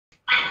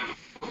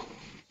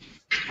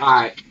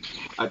Alright,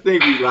 I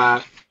think we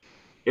live.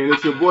 And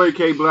it's your boy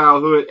K-Blao,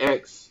 Hood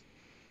X.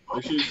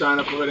 Make sure you sign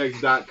up for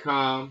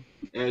hoodx.com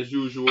as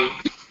usual.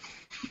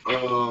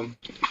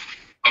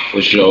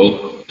 For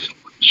sure.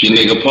 It's your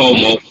nigga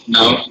Pomo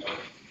now.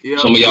 Yeah.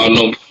 Some of y'all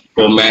know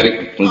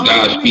Poematic from Godspeed.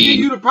 Godspeed.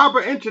 You the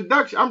proper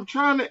introduction. I'm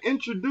trying to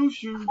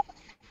introduce you.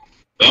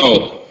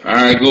 Oh,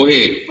 alright, go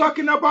ahead. You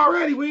fucking up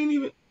already. We ain't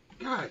even.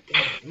 God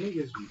damn,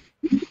 niggas.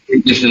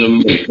 Just in a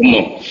minute. Come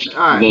on.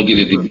 Alright. We're gonna get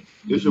it in.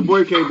 It's your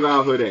boy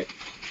K-Blao, Hood X.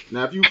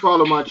 Now, if you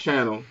follow my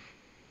channel,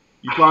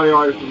 you probably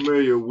already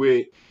familiar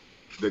with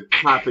the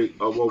topic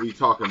of what we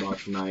talking about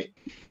tonight.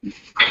 We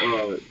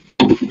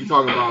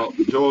talking about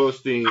Joel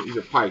Osteen. He's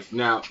a Pisces.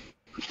 Now,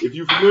 if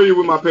you're familiar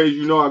with my page,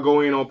 you know I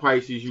go in on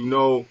Pisces. You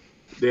know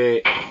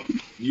that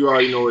you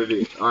already know what it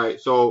is. All right,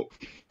 so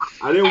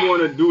I didn't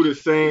want to do the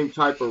same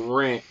type of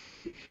rant.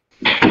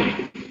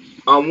 I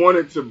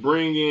wanted to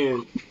bring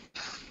in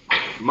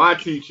my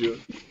teacher,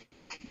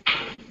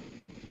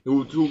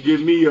 who give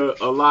me a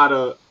lot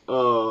of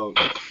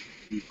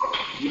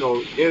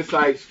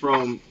insights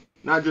from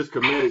not just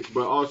comedics,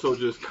 but also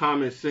just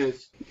common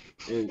sense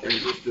and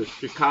just the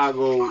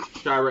Chicago,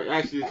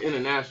 actually it's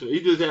international. He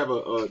just have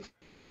a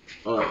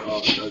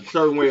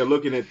certain way of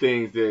looking at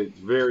things that's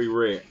very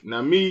rare.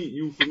 Now,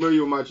 you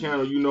familiar with my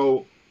channel, you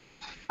know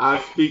I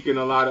speak on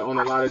a lot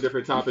of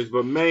different topics,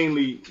 but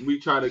mainly we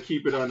try to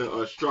keep it under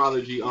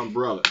astrology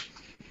umbrella.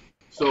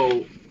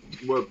 So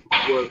what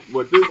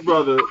this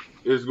brother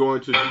is going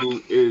to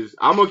do is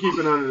I'm gonna keep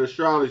it under the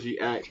astrology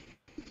act.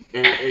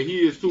 And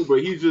he is too, but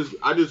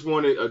I just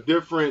wanted a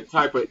different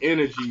type of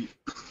energy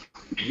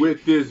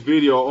with this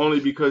video, only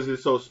because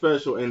it's so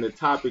special and the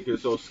topic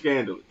is so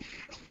scandalous.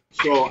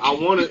 So I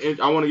want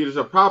to give us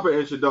a proper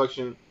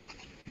introduction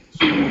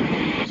to,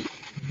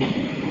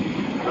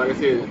 like I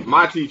said,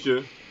 my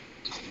teacher,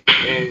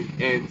 and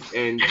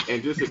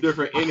just a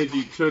different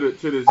energy to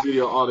this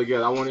video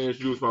altogether. I want to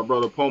introduce my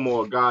brother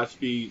Pomo of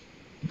Godspeed.com.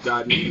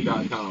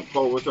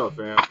 Po, what's up,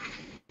 fam?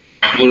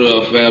 What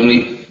up,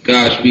 family?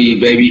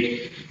 Godspeed,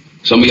 baby.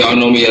 Some of y'all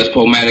know me as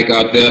Poematic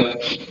out there.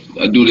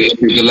 I do the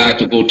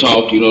intergalactical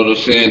talk, you know what I'm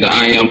saying? The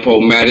I Am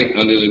Poematic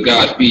under the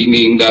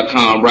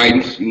Godspeed.com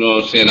writings, you know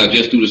what I'm saying? I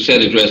just do the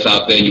set address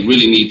out there. You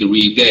really need to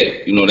read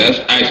that. You know, that's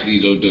actually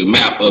the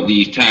map of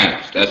these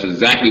times. That's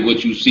exactly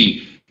what you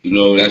see. You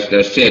know, that's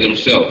Seth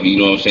himself, you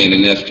know what I'm saying?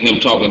 And that's him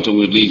talking to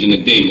his Legion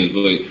of Demons.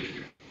 But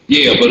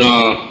yeah, we're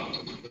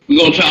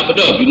gonna chop it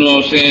up, you know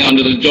what I'm saying?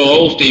 Under the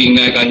Joel Osteen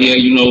act, I hear,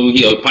 you know,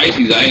 he a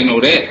Pisces, I ain't know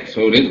that.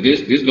 So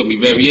this gonna be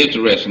very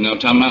interesting. You know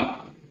what I'm talking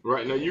about?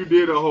 Right, now you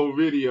did a whole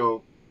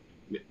video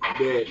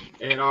that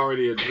had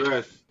already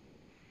addressed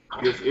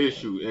this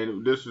issue,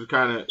 and this was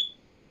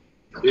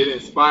it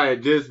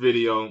inspired this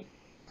video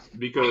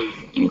because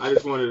I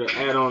just wanted to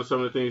add on to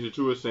some of the things that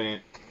you were saying,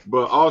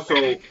 but also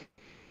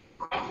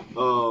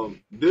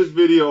this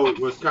video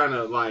was kind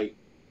of like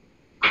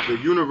the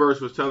universe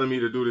was telling me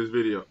to do this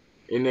video,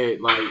 in that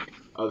like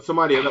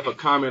somebody had left a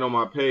comment on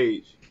my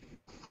page,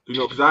 you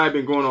know, because I had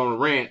been going on a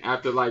rant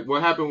after like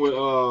what happened with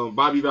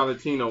Bobby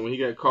Valentino when he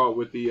got caught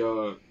with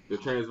the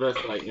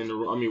transvestite in the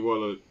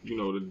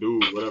the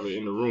dude whatever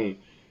in the room,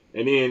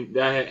 and then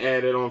that had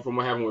added on from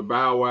what happened with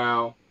Bow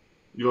Wow,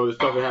 you know, the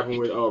stuff that happened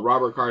with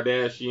Robert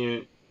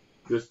Kardashian,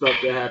 the stuff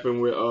that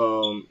happened with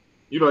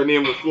and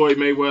then with Floyd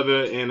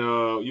Mayweather and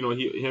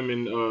him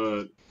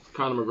and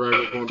Conor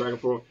McGregor going back and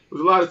forth.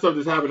 There's a lot of stuff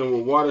that's happening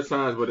with water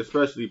signs, but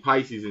especially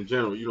Pisces in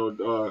general. You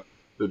know,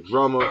 the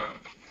drummer,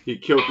 he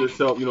killed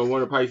himself. You know,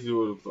 one of the Pisces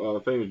was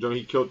a famous drummer.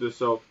 He killed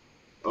himself.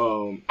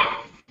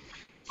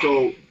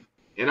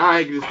 And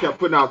I just kept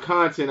putting out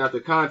content after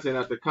content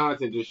after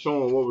content, just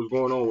showing what was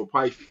going on with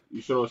Pisces.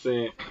 You see what I'm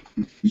saying?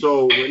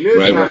 So when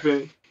this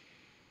happened,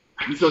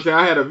 you see what I'm saying?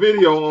 I had a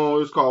video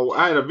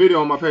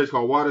on my page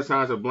called "Water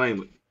Signs Are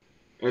Blameless,"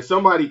 and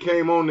somebody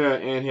came on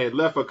there and had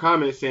left a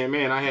comment saying,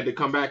 "Man, I had to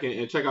come back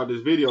and check out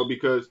this video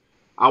because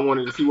I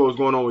wanted to see what was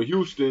going on with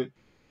Houston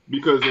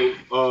because of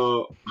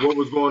what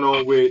was going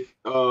on with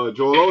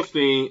Joel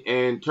Osteen,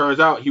 and turns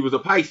out he was a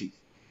Pisces."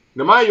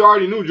 Now, mind you,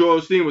 already knew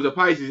Joel Osteen was a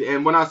Pisces,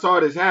 and when I saw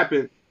this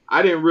happen,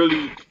 I didn't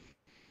really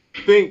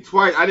think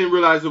twice. I didn't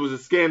realize it was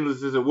as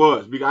scandalous as it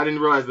was, because I didn't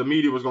realize the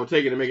media was going to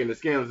take it and make it as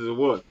scandalous as it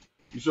was.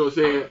 You see what I'm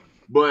saying?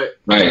 But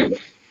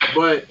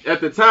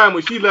at the time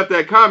when she left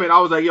that comment, I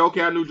was like, yeah,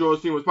 okay, I knew Joel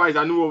Osteen was Pisces.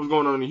 I knew what was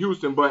going on in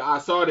Houston, but I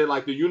saw that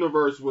like the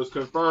universe was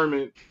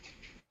confirming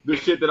the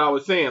shit that I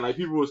was saying. Like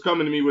people was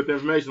coming to me with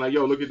information like,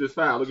 yo, look at this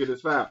file, look at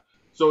this file.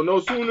 So no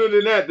sooner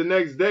than that, the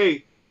next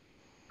day,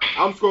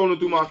 I'm scrolling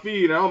through my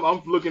feed and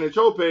I'm looking at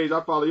your page.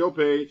 I follow your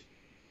page,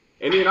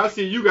 and then I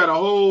see you got a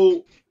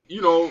whole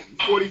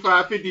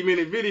 45,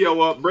 50-minute video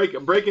up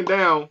breaking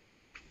down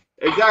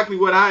exactly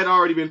what I had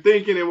already been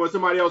thinking and what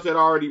somebody else had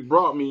already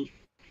brought me.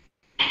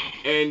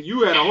 And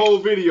you had a whole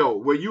video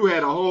where you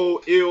had a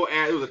whole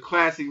it was a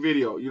classic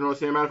video. You know what I'm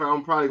saying? Matter of fact,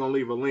 I'm probably gonna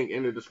leave a link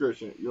in the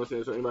description. You know what I'm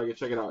saying? So anybody can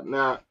check it out.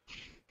 Now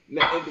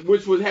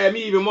which would have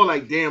me even more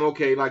like, damn,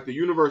 okay, like the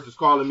universe is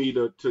calling me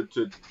to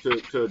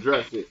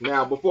address this.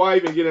 Now, before I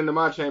even get into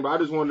my chamber, I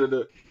just wanted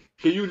to,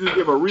 can you just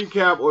give a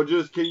recap, or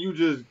can you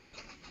just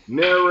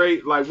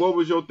narrate, like, what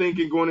was your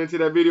thinking going into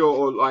that video?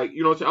 Or, like,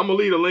 you know what I'm saying? I'm going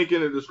to leave a link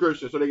in the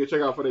description so they can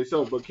check out for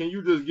themselves. But can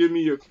you just give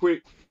me a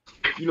quick,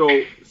 you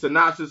know,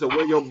 synopsis of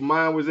where your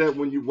mind was at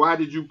when why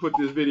did you put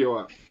this video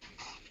out?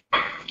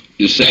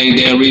 The same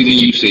damn reason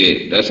you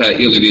said. That's how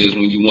ill it is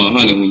when you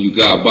 100, when you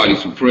got body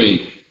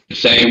supreme. The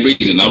same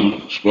reason.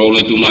 I'm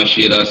scrolling through my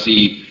shit. I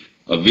see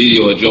a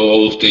video of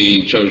Joel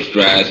Osteen, church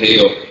dry as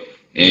hell,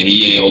 and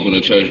he ain't open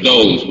the church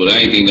doors. But I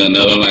ain't think nothing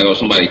of it. I'm like, oh,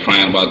 somebody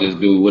crying about this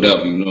dude,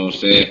 whatever, you know what I'm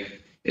saying?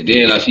 And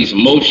then I see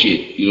some more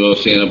shit, you know what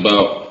I'm saying,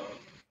 about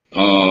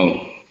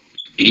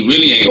he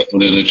really ain't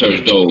opening the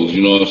church doors,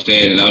 you know what I'm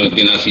saying? And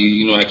then I see,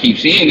 you know, I keep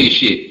seeing this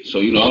shit. So,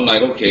 you know, I'm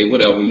like, okay,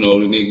 whatever, you know,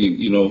 the nigga,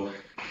 you know.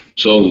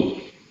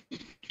 So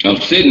I'm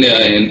sitting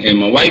there, and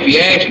my wifey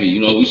asked me, you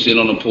know, we sit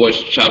on the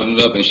porch chopping it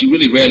up, and she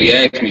really rarely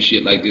asks me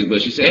shit like this,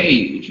 but she said,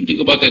 hey, what you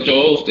think about that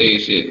Joel Osteen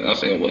shit? And I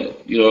said, well,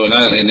 you know,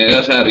 and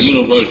that's how the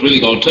universe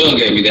really gonna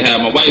tug at me to have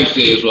my wife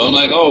say it. So I'm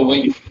like, oh,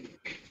 well,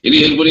 it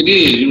is what it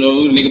is, you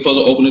know, the nigga supposed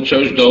to open the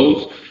church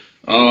doors.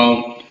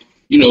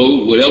 You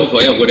know,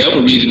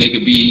 whatever reason it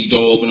could be,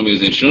 don't open them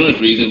as insurance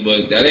reason,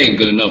 but that ain't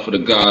good enough for the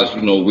God's,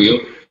 you know, will.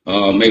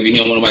 Maybe he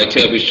don't want nobody to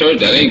tell his church,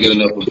 that ain't good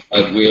enough for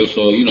God's will.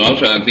 So, you know, I'm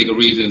trying to think of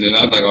reasons, and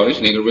I was like, oh, this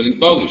nigga really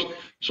bogus.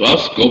 So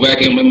I'll go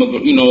back in my,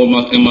 you know,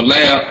 in my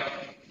lab,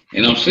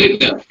 and I'm sitting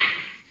there.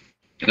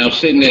 And I'm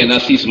sitting there, and I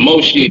see some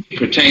more shit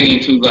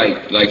pertaining to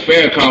like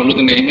Farrakhan.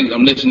 Looking at him,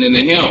 I'm listening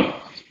to him,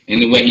 and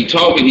the way he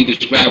talking, he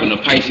describing a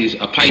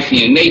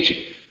Piscean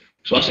nature.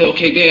 So I said,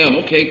 okay, damn,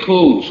 okay,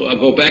 cool. So I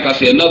go back, I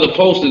see another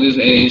post of this,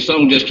 and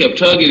something just kept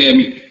tugging at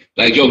me,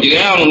 like, yo, get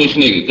down on this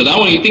nigga, because I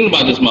wasn't even thinking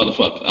about this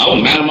motherfucker. I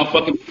was mad at my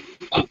fucking,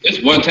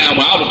 this one time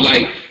where I was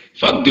like,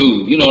 fuck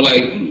dude, you know,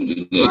 like,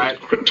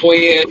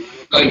 twin,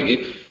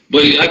 like,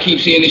 but I keep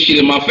seeing this shit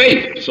in my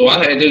face. So I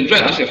had to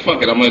address, I said,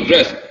 fuck it, I'm gonna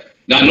address it.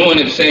 Not knowing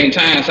at the same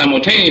time,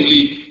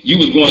 simultaneously, you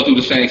was going through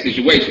the same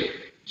situation.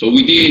 So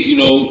we did, you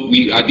know,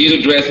 I did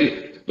address it.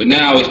 But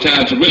now it's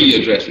time to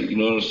really address it, you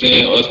know what I'm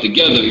saying? Us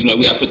together, you know,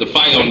 we got to put the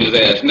fire on his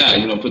ass now,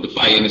 you know, put the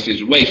fire in the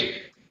situation.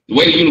 The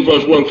way the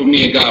universe works for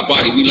me and God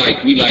body, we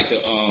like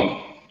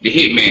the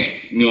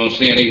hitman, you know what I'm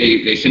saying?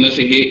 They send us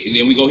a hit, and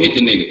then we go hit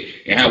the nigga.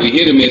 And how we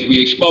hit him is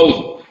we expose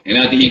him. And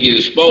after he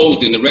gets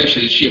exposed, then the rest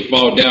of the shit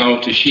fall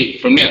down to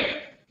shit from there.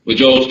 But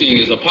Joel Osteen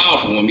is a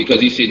powerful one because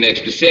he's sitting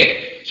next to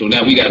Set. So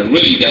now we got to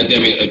really,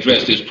 goddammit,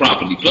 address this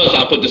properly. Plus,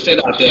 I put the set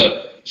out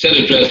there, set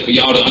address for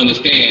y'all to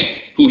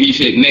understand who he's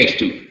sitting next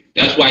to.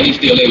 That's why he's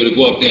still able to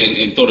go up there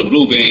and throw the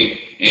blue beam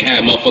and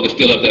have motherfuckers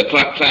still up there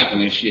clapping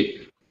and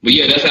shit. But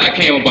yeah, that's how I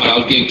came about it. I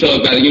was getting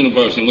tugged by the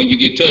universe, and when you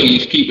get tugged, you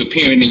just keep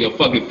appearing in your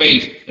fucking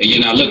face, and you're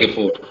not looking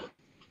for it.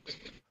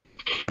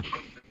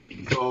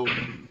 So,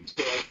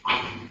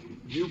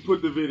 you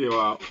put the video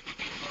out.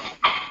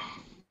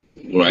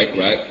 Right.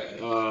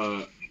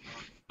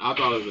 I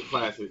thought it was a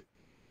classic.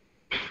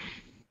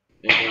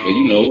 And, well,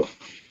 you know,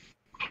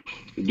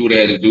 do what I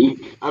had to do.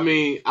 I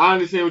mean, I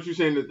understand what you're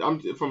saying. That I'm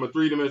from a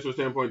three-dimensional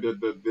standpoint,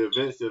 the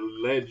events that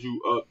led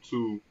you up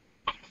to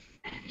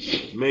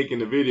making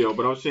the video.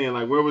 But I'm saying,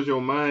 like, where was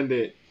your mind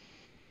at?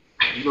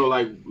 You know,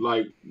 like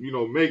you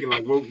know, making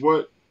like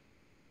what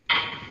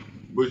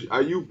was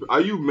are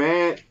you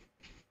mad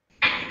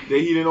that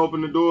he didn't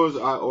open the doors,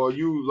 or are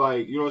you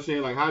like, you know what I'm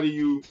saying? Like, are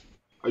you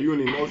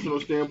an emotional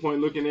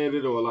standpoint looking at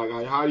it, or like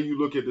how do you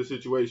look at the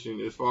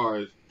situation as far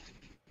as?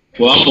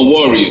 Well, I'm a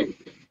warrior.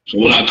 So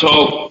when I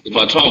talk, if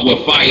I talk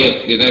with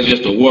fire, then that's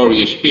just a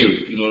warrior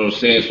spirit. You know what I'm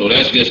saying? So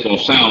that's just gonna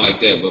sound like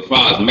that. But if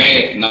I was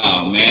mad,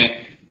 nah,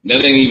 man,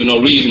 that ain't even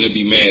no reason to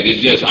be mad. It's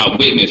just I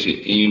witnessed it,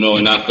 and you know,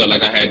 and I felt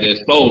like I had to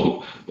expose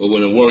him. But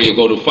when a warrior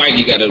go to fight,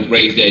 you gotta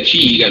raise that chi,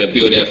 you gotta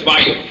build that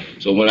fire.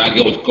 So when I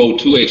go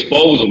to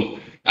expose him,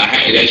 I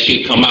had that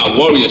shit come out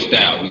warrior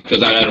style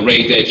because I gotta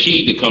raise that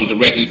chi to come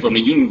directly from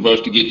the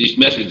universe to get this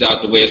message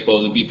out the way it's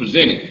supposed to be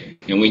presented.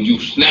 And when you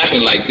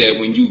snapping like that,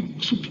 when you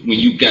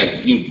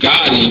got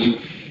God in you,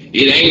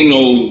 it ain't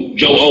no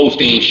Joe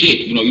Osteen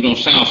shit. You know, you don't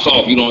sound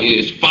soft. You don't.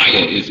 It's fire.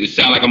 It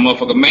sound like a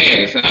motherfucker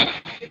mad.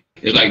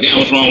 It's like, damn,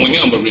 what's wrong with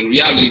him? But in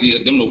reality,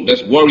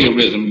 that's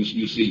warriorism.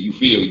 You see, you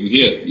feel, you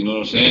hear. You know what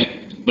I'm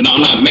saying? But no,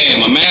 I'm not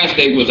mad. My mad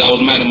state was I was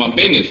mad at my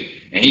business,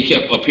 and he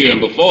kept appearing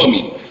before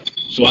me.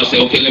 So I said,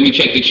 okay, let me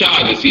check the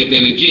charge and see if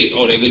they're legit.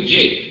 Oh, they're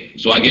legit.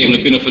 So I gave him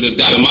the benefit of the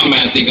doubt in my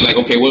mind, thinking like,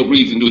 okay, what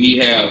reason do he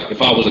have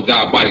if I was a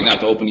God body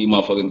not to open these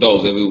motherfucking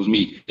doors? If it was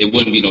me, it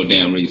wouldn't be no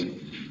damn reason.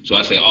 So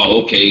I said,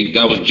 oh, okay,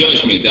 that was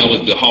judgment. That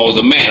was the halls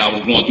of Maat. I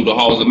was going through the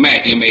halls of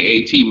Maat,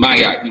 M-A-A-T,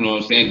 Mayat, you know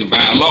what I'm saying,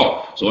 divine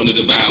law. So under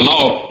divine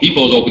law, he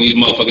supposed to open these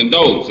motherfucking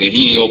doors, and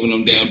he ain't open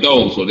them damn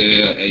doors. So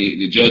then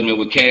the judgment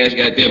with cash,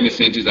 goddamn it,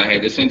 sentence, I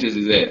had to sentence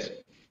his ass.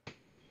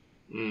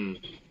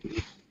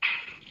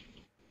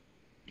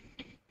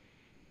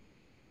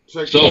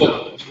 Check this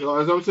out. So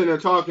as I'm sitting there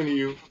talking to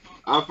you,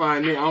 I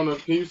find it. I don't know.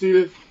 Can you see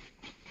this?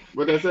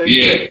 What that say?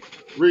 Yeah.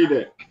 Read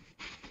that.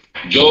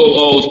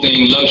 Joel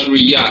Osteen,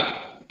 luxury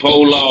yacht,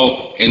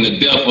 K-Blao, and the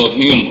death of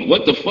humor.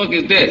 What the fuck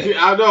is that? See,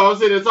 I know. I'm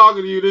sitting there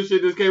talking to you. This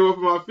shit just came up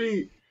in my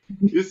feed.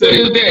 You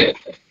say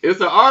it's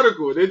an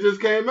article that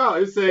just came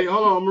out. It say,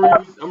 hold on,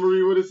 I'm gonna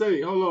read what it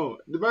say. Hold on,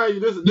 the value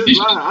this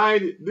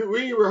line.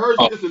 We ain't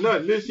rehearsed this or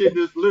nothing. This shit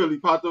just literally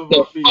popped up on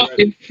my feed.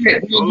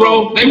 Right?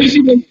 Bro, let me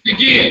see this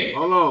again.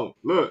 Hold on,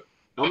 look.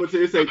 I'm gonna tell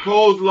you. It say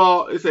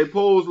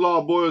Poe's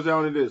law boils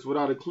down to this: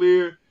 without a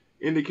clear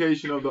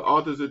indication of the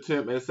author's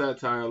attempt at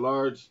satire, a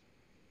large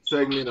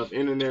segment of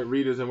internet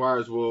readers and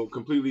writers will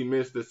completely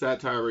miss the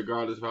satire,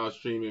 regardless of how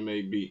extreme it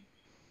may be.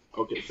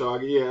 Okay, so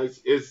yeah,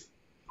 it's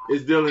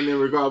dealing in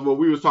regard to what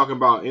we was talking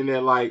about in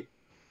that, like,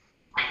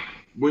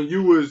 when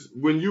you was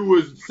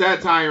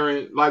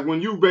satiring, like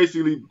when you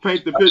basically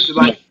paint the picture,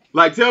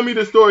 like tell me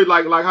the story,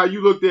 like how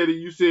you looked at it.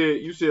 You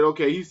said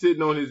okay, he's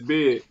sitting on his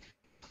bed.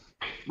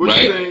 What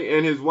right. You saying?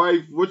 And his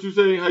wife. What you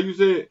saying? How you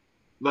said?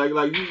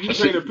 Like you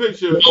paint a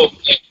picture.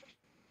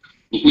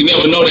 We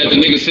never know that the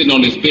nigga sitting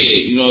on his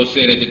bed. You know what I'm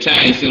saying? At the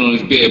time, he's sitting on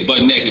his bed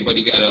butt naked, but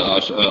he got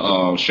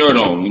a shirt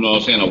on. You know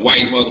what I'm saying? A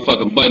white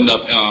motherfucking button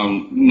up,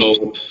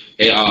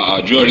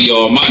 a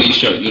Giorgio Armani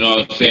shirt. You know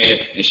what I'm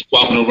saying? And she's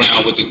walking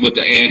around with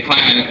the Anne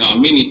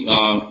Klein mini,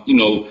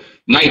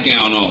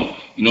 nightgown on.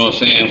 You know what I'm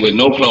saying? With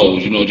no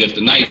clothes. You know, just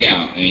a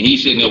nightgown. And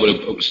he's sitting there with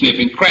a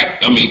sniffing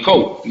crack.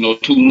 Coke. You know,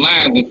 tooting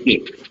lines and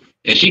shit.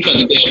 And she cut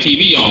the damn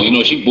TV on. You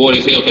know, she bored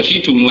as hell because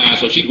she tooting lines,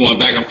 so she going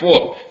back and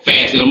forth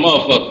fast as a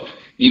motherfucker.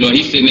 You know,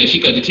 he's sitting there,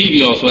 she cut the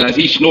TV on, so as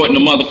he's snorting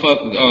the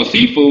motherfucking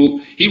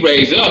seafood, he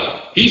raised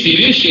up. He see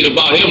this shit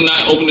about him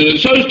not opening the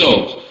church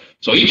doors.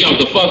 So he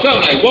jumped the fuck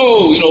up, like,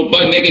 whoa, you know,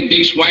 butt naked,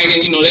 dick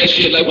swinging, you know, that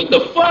shit, like, what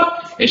the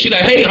fuck? And she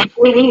like, hey,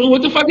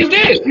 what the fuck is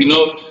this? You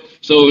know?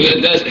 So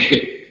that's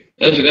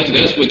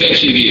what that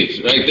shit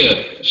is, right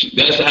there.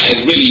 That's how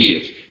it really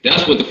is.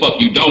 That's what the fuck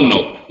you don't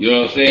know. You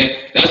know what I'm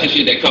saying? That's the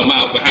shit that come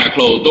out behind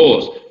closed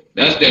doors.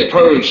 That's that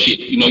purge shit.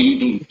 You know, you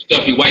do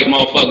stuffy white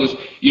motherfuckers.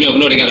 You never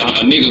know they got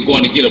a nigga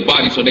going to get a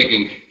body so they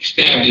can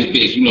stab this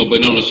bitch, you know,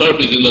 but on the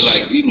surface it look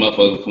like these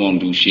motherfuckers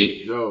won't do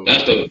shit. Yo,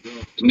 that's the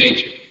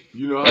nature.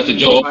 You know, that's a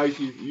joke.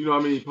 Pisces, you know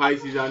how many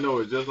Pisces I know?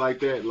 It's just like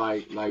that.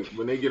 Like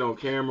when they get on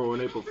camera, when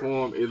they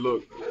perform, it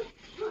look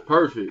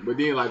perfect. But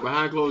then, like,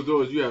 behind closed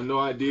doors, you have no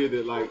idea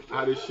that, like,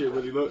 how this shit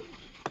really look.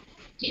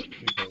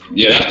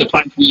 Yeah, that's the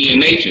Piscean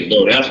nature,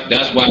 though.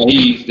 That's why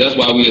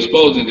we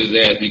exposing his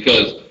ass,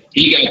 because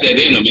he got that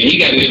in him, and he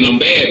got it in him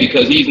bad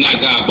because he's not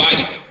God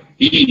body.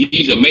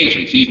 He's a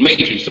matrix. He's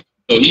matrix.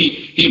 So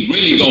he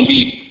really gonna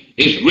be.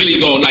 It's really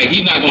gonna, like,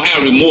 he's not gonna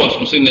have remorse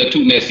for sitting there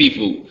tooting that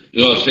seafood.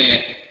 You know what I'm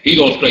saying? He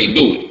gonna straight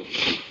do it.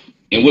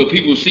 And what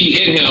people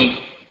see in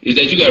him is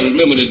that you gotta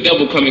remember the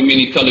devil come in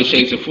many colors,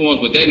 shapes, and forms.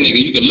 But that nigga,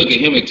 you can look at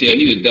him and tell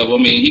he's the devil. I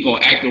mean, he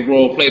gonna act the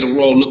role, play the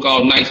role, look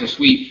all nice and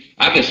sweet.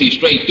 I can see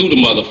straight through the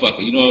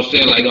motherfucker. You know what I'm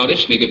saying? Like, oh,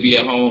 this nigga be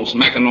at home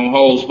smacking on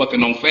hoes,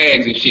 fucking on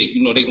fags and shit.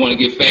 You know, they want to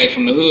get fags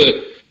from the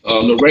hood.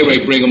 Lil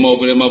Ray bring him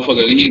over, that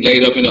motherfucker. He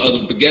laid up in the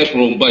other guest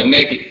room, butt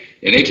naked,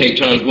 and they take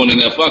turns going in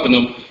there fucking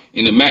them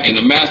in the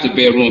master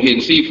bedroom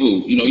hitting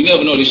seafood. You know, you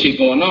never know this shit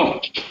going on.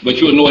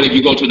 But you'll know it if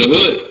you go to the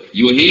hood.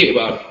 You'll hear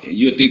about it.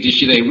 You'll think this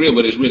shit ain't real,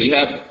 but it's really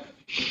happening.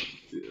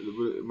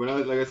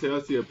 Like I said,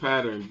 I see a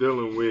pattern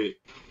dealing with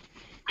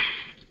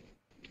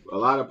a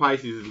lot of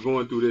Pisces is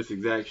going through this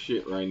exact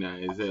shit right now.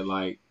 Is that,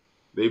 like,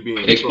 they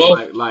being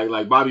exposed,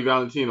 like Bobby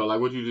Valentino, like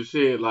what you just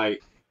said.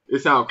 Like, it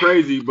sounds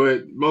crazy,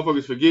 but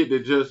motherfuckers forget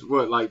that just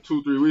like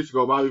 2-3 weeks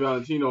ago, Bobby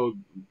Valentino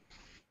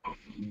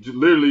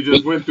literally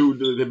just went through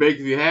the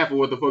basically half of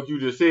what the fuck you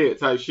just said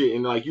type shit,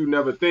 and like you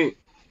never think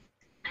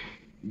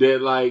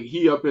that, like,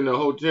 he up in a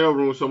hotel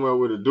room somewhere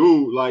with a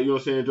dude, like, you know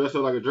what I'm saying, dressed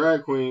up like a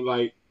drag queen,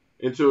 like,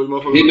 until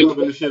motherfuckers up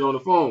in the shit on the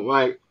phone,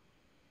 like.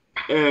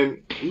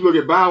 And you look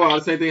at Bow Wow,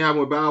 the same thing happened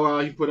with Bow Wow.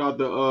 He put out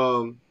the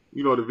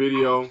the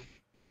video,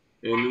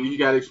 and he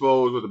got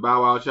exposed with the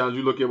Bow Wow challenge.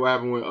 You look at what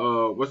happened with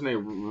what's his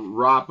name,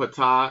 Ra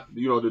Patah,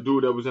 you know, the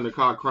dude that was in the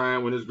car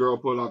crying when his girl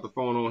pulled out the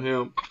phone on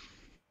him.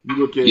 You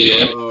look at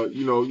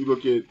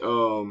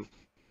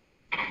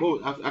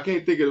I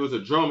can't think of, it was a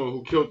drummer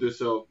who killed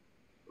himself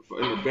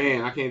in the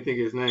band. I can't think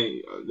of his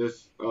name.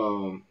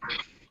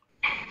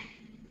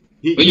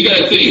 He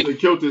basically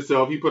killed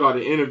himself. He put out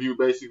an interview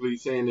basically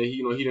saying that he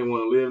didn't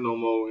want to live no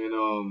more. And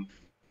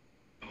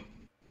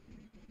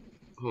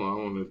hold on, I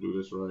want to do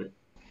this right.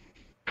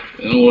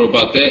 Don't worry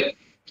about that.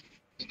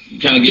 You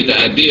kind of get the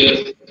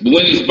idea. But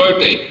when is his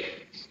birthday?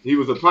 He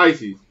was a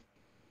Pisces.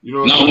 You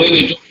know. No, when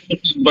is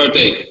your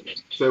birthday?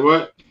 Say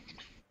what?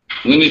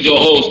 When is your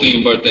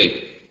Osteen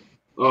birthday?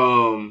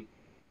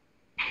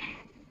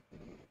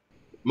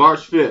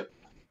 March 5th.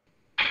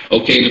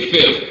 Okay, the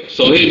 5th.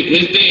 So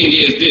his thing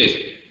is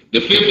this. The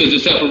 5th is the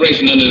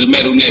separation under the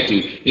metal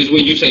neptune. It's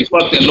when you say,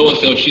 fuck that lower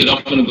self shit,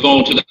 I'm gonna go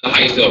on to the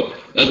higher self.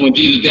 That's when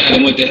Jesus died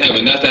and went to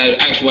heaven. That's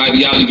the actual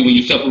ideology, when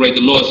you separate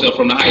the lower self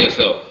from the higher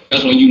self.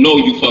 That's when you know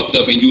you fucked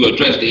up and you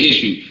address the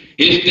issue.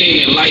 His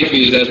thing in life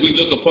is, as we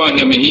look upon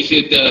him and he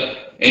sit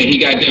there and he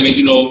got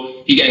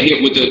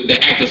hit with the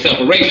act of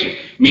separation.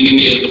 Meaning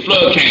is the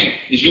flood came.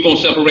 Is you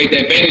gonna separate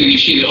that vanity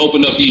shit and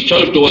open up these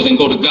church doors and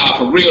go to God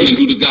for real and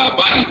do the God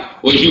body?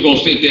 Or is you gonna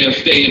sit there and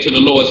stay into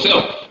the lower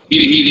self?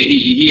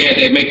 He had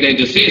to make that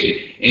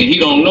decision, and he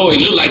don't know.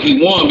 It looked like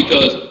he won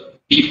because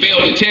He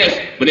failed the test,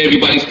 but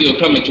everybody's still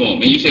coming to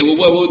him. And you say,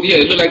 well, yeah,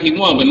 it looked like he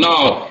won, but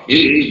no,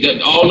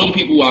 all them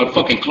people are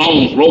fucking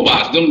clones,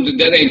 robots.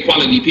 That ain't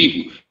quality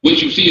people. What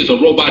you see is a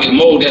robotic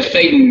mode that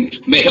Satan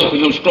may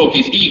helping him stroke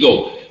his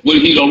ego. What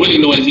he don't really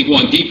know is he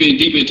going deep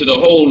into the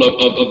hole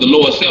of the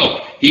lower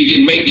self. He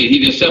didn't make it. He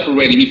didn't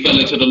separate it. He fell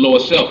into the lower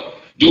self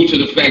due to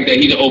the fact that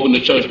he didn't open the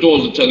church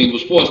doors until he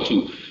was forced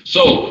to.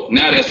 So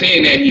now they're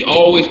saying that he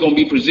always going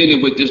to be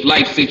presented with this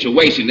life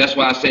situation. That's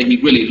why I say he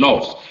really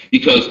lost.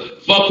 Because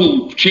fuck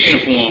who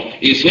cheering for him,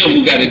 it's him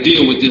who got to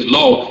deal with this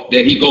law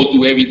that he go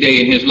through every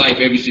day in his life,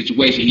 every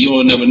situation. He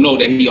don't never know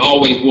that he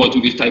always going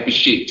through this type of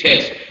shit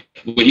test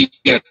where he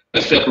got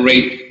to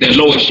separate that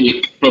lower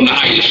shit from the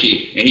higher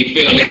shit. And he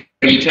failed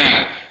every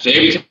time. So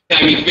every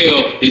time he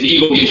failed, his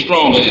ego gets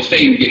stronger, and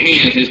Satan get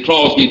hands, his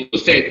claws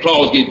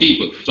get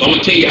deeper. So I'm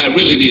gonna tell you how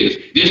real it is.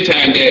 This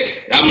time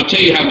that I'm gonna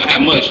tell you how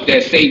much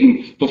that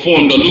Satan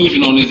performed the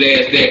illusion on his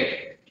ass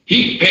that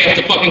he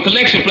passed the fucking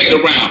collection plate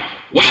around.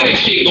 Why that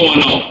shit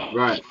going on?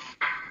 Right.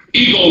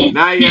 Ego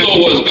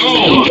was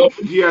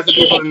gone. He has to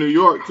be from New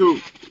York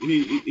too.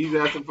 He's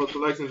asking for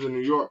collections in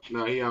New York.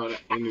 Now he out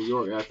in New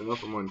York asking us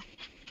for money.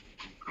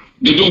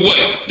 To do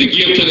what? To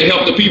give to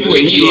help the people,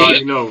 and you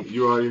already know.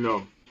 You already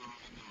know.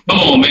 Come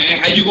on, man.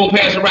 How you gonna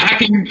pass around? How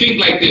can you think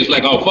like this?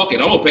 Like, oh fuck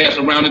it, I'm gonna pass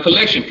around the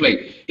collection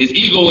plate. His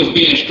ego is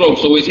being stroked,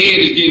 so his head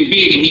is getting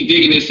big, and he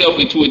digging himself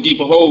into a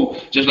deeper hole,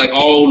 just like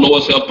all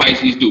lower self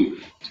Pisces do.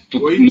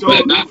 Well, he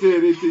told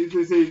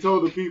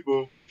the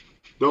people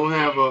don't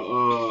have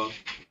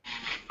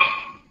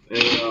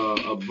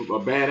a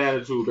bad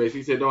attitude. Basically,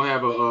 he said don't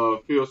have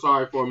feel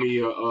sorry for me.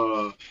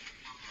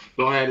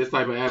 Don't have this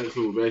type of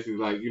attitude. Basically,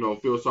 like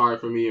feel sorry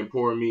for me and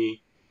poor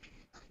me.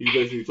 He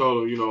basically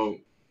told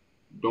him,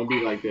 don't be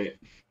like that.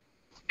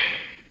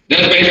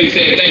 That's basically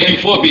saying thank you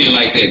for being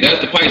like that. That's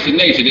the Pisces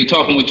nature. They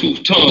talking with two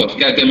tongues.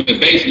 Goddamn it,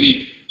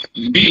 basically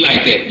be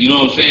like that. You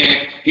know what I'm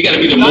saying? He got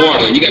to be the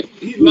martyr.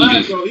 He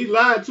lied though. He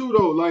lied too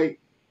though. Like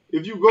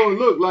if you go and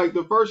look, like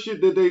the first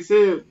shit that they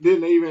said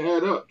didn't even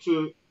add up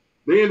to.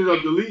 They ended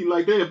up deleting,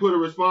 like they had put a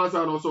response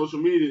out on social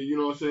media. You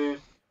know what I'm saying?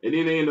 And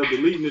then they ended up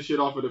deleting the shit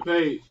off of the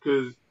page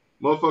because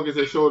motherfuckers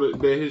had showed it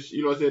that his.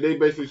 You know what I'm saying? They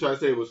basically tried to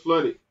say it was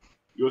flooded.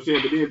 You know what I'm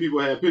saying? But then people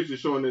had pictures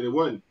showing that it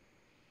wasn't.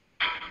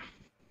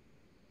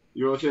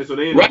 You know what I'm saying? So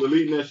they ended up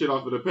deleting that shit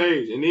off of the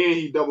page. And then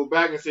he doubled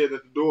back and said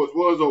that the doors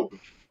was open.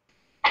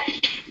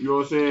 You know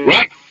what I'm saying?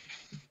 Right.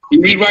 He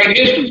rewriting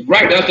history.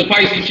 Right. That's the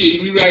Pisces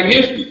shit. He rewriting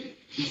history.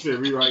 He said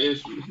rewrite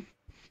history.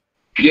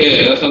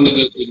 Yeah, that's under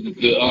the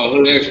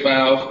Hood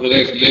X-Files, Hood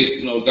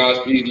X-Lit,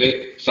 Godspeed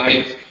Lit,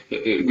 Science,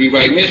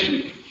 rewriting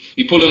history.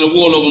 He pulling the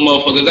wool over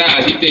motherfuckers'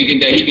 eyes. He thinking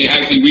that he can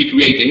actually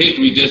recreate the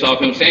history just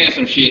off him saying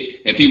some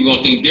shit, and people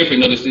gonna think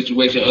different of the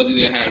situation other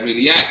than how it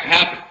really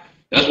happened.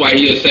 That's why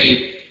he'll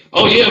say,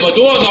 oh yeah, my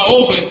doors are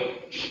open.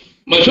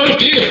 My church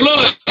did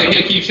flood. And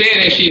he'll keep saying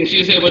that shit, and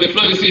she'll say, but it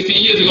flooded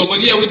 16 years ago. But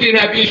yeah, we did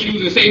have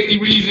issues and safety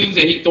reasons,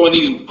 and he's throwing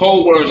these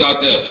cold words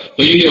out there.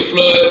 So you hear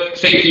flood,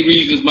 safety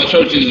reasons, my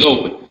church is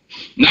open.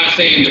 Not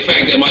saying the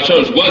fact that my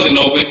church wasn't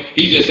open.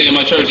 He's just saying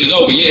my church is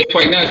open. Yeah,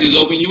 quite naturally it's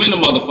open. You in the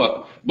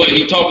motherfucker. But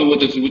he talking with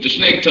the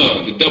snake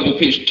tongue, the double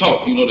pitched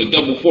talk, the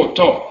double fork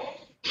talk.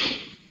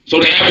 So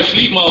the average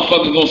sleep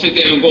motherfucker gonna sit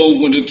there and go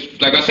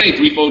like I say,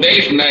 3-4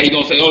 days from now, he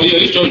gonna say, oh yeah,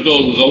 his church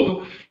doors was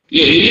open.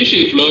 Yeah, his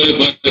shit flooded,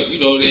 but the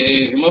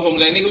motherfucker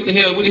like, nigga, what the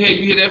hell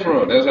you hear that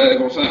from? That's how that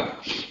gonna sound.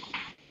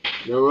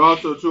 There were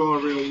also two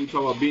on when you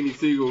talking about Beanie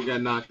Siegel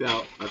got knocked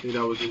out. I think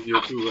that was this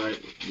year too, right?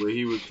 Where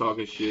he was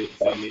talking shit,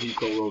 saying that he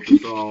co-wrote the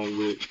song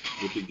with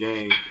the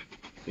gang,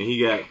 and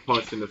he got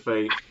punched in the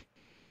face.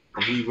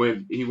 And he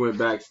went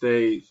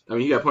backstage. I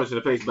mean, he got punched in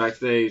the face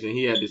backstage, and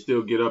he had to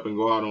still get up and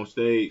go out on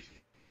stage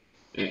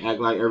and act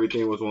like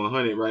everything was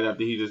 100 right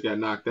after he just got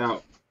knocked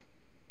out.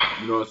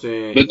 You know what I'm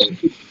saying?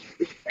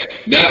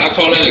 But I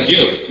call that a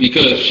gift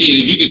because shit,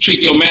 if you can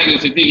trick your man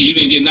into thinking you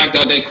didn't get knocked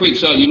out that quick,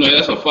 so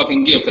that's a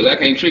fucking gift because I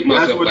can't trick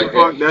myself like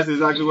that. That's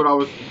exactly what I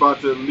was about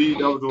to lead.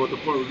 That was what the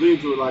point was leading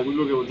to. Like we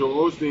look at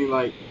Joel Osteen,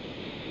 like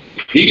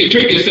he can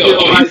trick himself.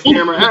 It's still lights,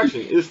 camera,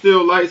 action. It's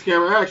still lights,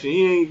 camera, action.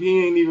 He ain't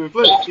even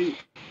flipped.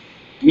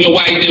 You know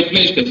why he didn't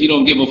flinch? Because he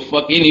don't give a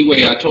fuck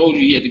anyway. I told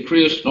you he had the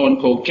crib snorting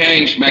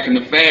cocaine, smacking the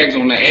fags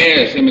on the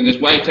ass. Him and his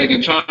wife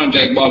taking charm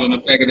jack ball in the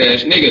faggot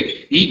ass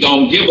nigga. He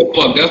don't give a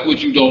fuck. That's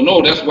what you don't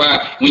know. That's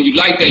why when you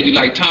like that, you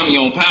like Tommy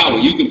on Power.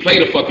 You can play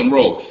the fucking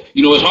role.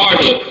 It's hard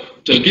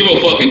to give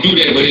a fuck and do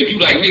that. But if you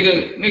like,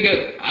 nigga,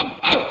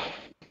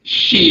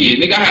 shit,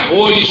 nigga, I have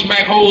all these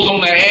smack holes on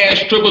the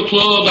ass, stripper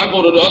clubs. I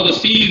go to the other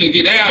seas and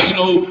get out,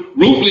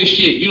 ruthless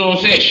shit. You know what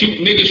I'm saying? Shoot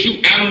niggas,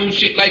 shoot animals,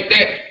 shit like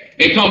that.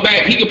 And come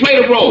back, he can play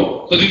the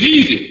role, because it's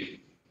easy.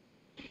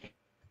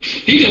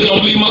 He just don't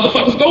believe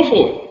motherfuckers go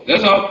for it.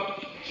 That's all.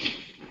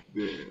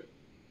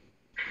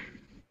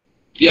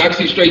 Yeah, I can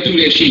see straight through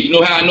that shit. You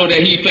know how I know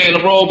that he playing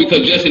the role?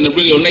 Because just in the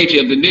real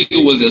nature of the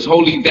nigga was as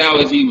holy thou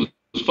as he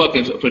was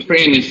fucking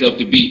portraying himself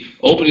to be.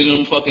 Opening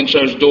them fucking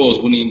church doors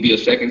wouldn't even be a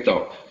second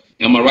thought.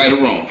 Am I right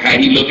or wrong? How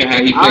he looking,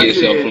 how he play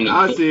himself from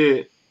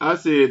the I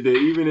said that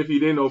even if he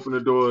didn't open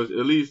the doors,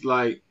 at least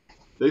like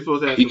They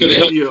supposed to have some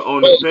media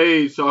on the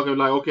page talking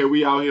like, okay,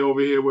 we out here over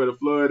here where the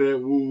flood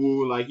at, woo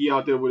woo. Like he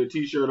out there with a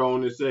T-shirt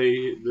on that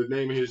say the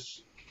name of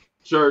his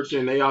church,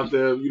 and they out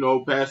there, you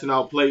know, passing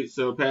out plates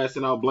or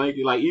passing out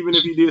blankets. Like even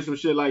if he did some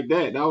shit like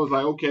that, that was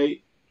like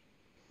okay,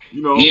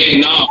 you know. Yeah,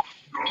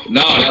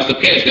 no, that's the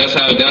catch. That's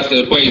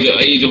the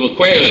age of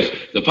Aquarius.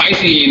 The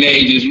Piscean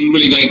age is you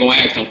really ain't gonna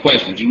ask some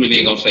questions. You really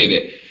ain't gonna say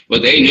that.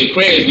 But the age of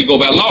Aquarius, we go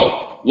by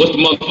law. What's the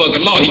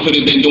motherfucking law? He could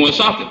have been doing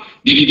something.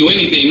 Did he do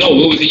anything? No.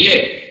 Where was he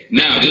at?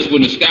 Now, this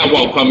when the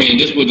skywalk come in,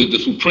 this when the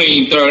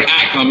supreme third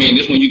eye come in,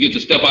 this when you get to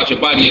step out your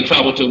body and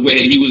travel to where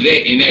he was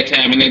at in that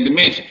time, in that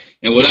dimension.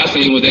 And what I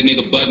seen was that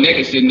nigga butt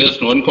naked sitting there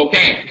snorting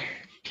cocaine.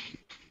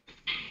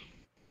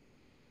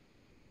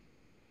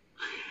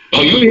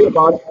 Oh, you hear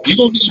about it. You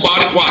gonna hear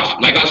about it,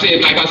 watch. Like I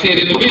said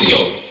in the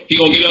video, he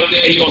gonna get up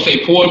there, he gonna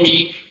say, poor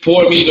me,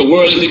 the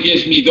world is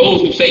against me. Those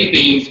who say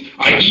things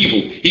are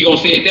evil. He gonna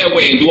say it that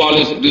way and do all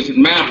this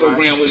mind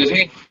program with his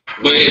hand.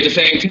 But at the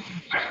same time,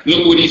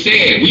 look what he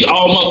said. We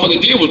all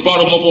motherfuckers did was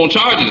brought him up on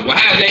charges. Well,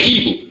 how's that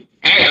evil?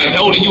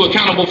 Holding you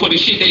accountable for the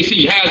shit they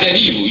see. How's that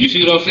evil? You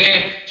see what I'm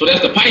saying? So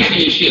that's the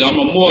Piscean shit. I'm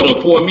a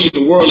mortal, poor me,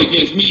 the world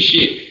against me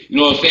shit. You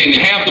know what I'm saying?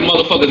 And half the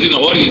motherfuckers in the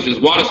audience is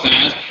water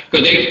signs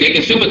because they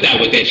can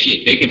sympathize with that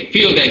shit. They can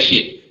feel that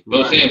shit. You know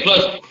what I'm saying?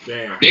 Plus,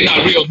 they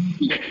not real.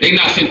 They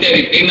not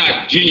synthetic. They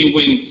not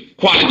genuine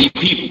quality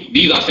people.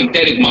 These are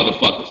synthetic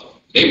motherfuckers.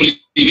 They believe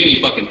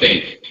any fucking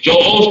thing. Joe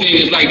Osteen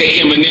is like they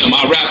Eminem.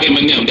 I rap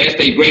Eminem. That's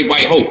their great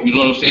white hope. You know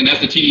what I'm saying? That's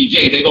the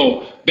TDJ. They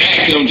gonna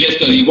back him just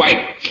because he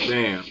white.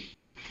 Damn.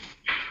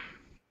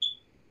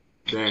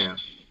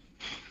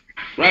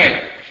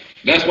 Right.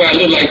 That's why I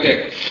look like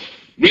that.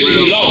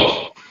 Really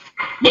lost.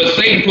 But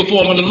Satan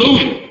performed an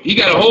illusion. He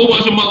got a whole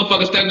bunch of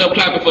motherfuckers standing up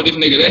clapping for this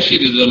nigga. That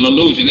shit is an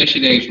illusion. That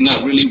shit ain't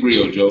not really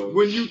real, Joe.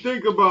 When you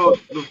think about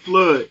the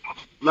flood,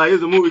 like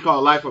there's a movie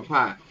called Life of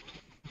Pi,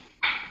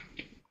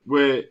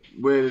 where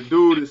the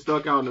dude is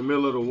stuck out in the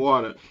middle of the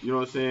water, you know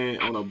what I'm saying,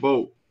 on a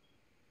boat.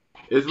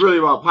 It's really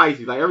about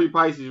Pisces. Like every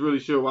Pisces really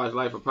should watch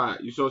Life of Pi.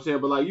 You know what I'm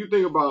saying? But like you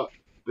think about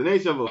the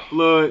nature of a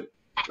flood,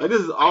 like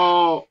this is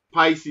all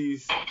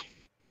Pisces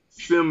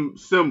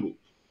symbols.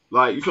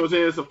 Like, you know what I'm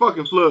saying? It's a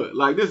fucking flood.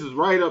 Like, this is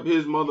right up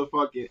his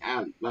motherfucking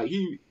alley. Like,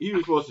 he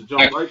was supposed to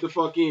jump right the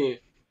fuck in.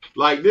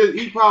 Like, this,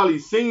 he probably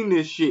seen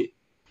this shit.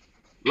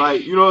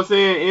 Like, you know what I'm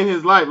saying? In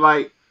his life.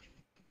 Like,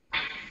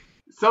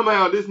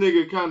 somehow this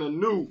nigga kind of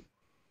knew.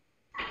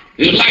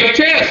 It's like a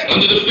test.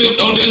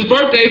 Under his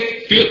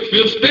birthday,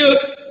 fifth spirit,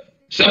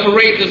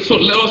 separate the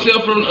lower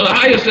self from the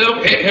higher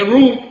self,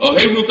 Heru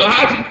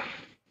Kahati.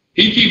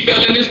 He keep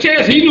failing his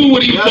test. He knew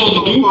what he was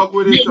supposed to do. Fuck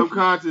with his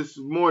subconscious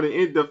more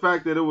than the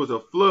fact that it was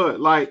a flood.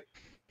 Like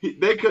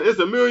it's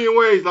a million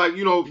ways. Like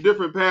you know,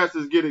 different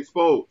pastors get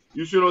exposed.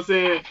 You see what I'm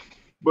saying?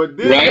 But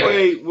this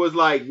way was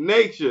like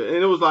nature, and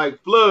it was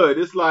like flood.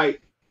 It's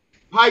like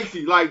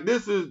Pisces. Like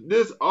this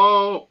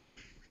all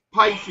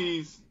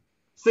Pisces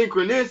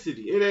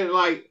synchronicity.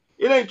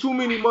 It ain't too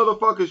many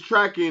motherfuckers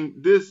tracking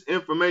this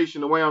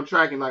information the way I'm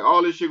tracking. Like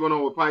all this shit going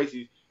on with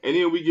Pisces, and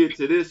then we get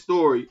to this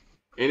story.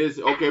 And it's,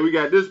 okay, we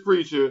got this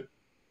preacher,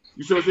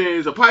 you see what I'm saying?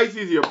 It's a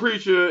Pisces, he a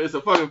preacher, it's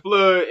a fucking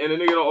flood, and the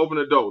nigga don't open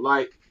the door.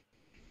 Like,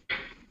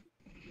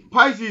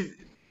 Pisces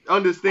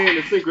understand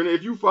the synchronicity.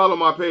 If you follow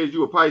my page,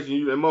 you a Pisces,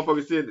 and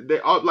motherfuckers said, they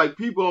all, like,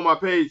 people on my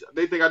page,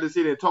 they think I just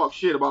sit there and talk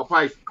shit about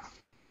Pisces.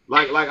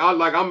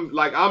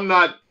 I'm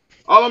not,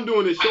 all I'm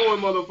doing is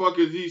showing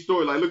motherfuckers these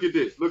stories. Like, look at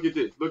this, look at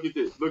this, look at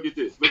this, look at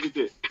this, look at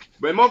this.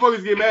 But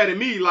motherfuckers get mad at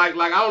me, like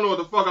I don't know what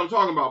the fuck I'm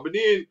talking about. But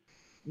then,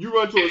 you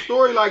run to a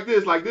story like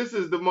this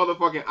is the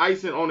motherfucking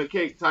icing on the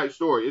cake type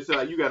story. It's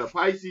like you got a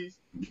Pisces,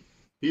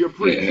 he a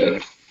preacher,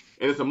 and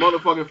it's a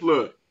motherfucking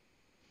flood.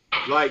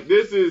 Like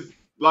this is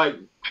like,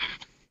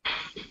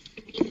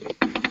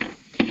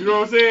 you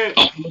know what I'm saying?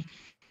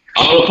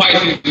 All the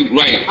Pisces,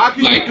 right?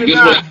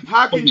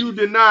 How can you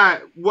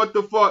deny what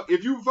the fuck?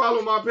 If you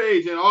follow my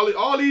page and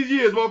all these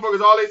years,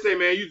 motherfuckers, all they say,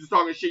 man, you just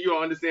talking shit. You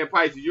don't understand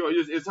Pisces. You know,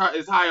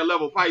 it's higher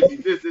level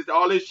Pisces. This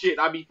all this shit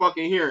I be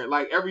fucking hearing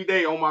like every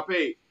day on my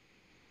page.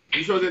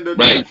 You know what I'm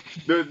saying?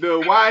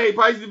 The Why I Hate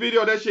Pisces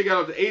video, that shit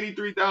got up to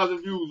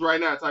 83,000 views right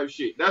now type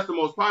shit. That's the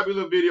most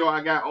popular video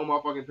I got on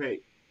my fucking page.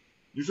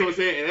 You know what I'm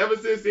saying? And ever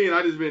since then,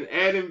 I just been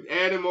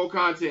adding more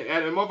content.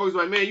 And motherfuckers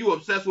like, man, you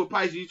obsessed with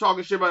Pisces. You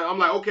talking shit about it. I'm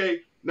like,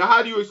 okay, now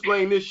how do you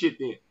explain this shit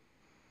then?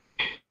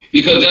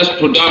 Because that's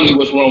predominantly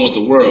what's wrong with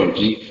the world,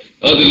 G.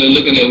 Other than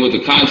looking at what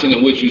the content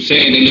of what you're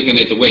saying, they're looking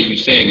at the way you're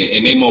saying it.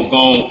 And they more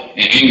gone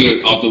and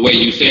angered off the way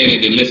you're saying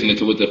it than listening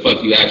to what the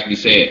fuck you actually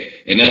said.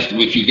 And that's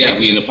what you got.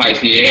 We in the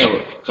Piscean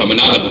era, coming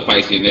out of the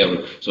Piscean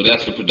era. So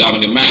that's the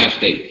predominant mind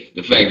state.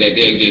 The fact that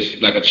they're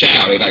just like a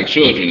child. They're like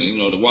children. You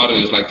know, the water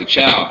is like the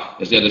child.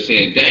 Instead of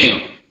saying,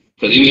 damn.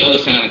 Because any other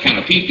sign kind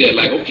of peep that,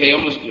 like, okay,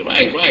 I'm gonna,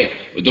 right.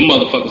 But them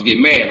motherfuckers get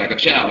mad like a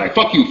child. Like,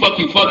 fuck you. And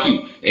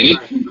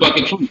it's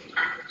fucking true.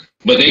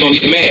 But they gonna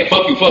get mad,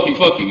 fuck you,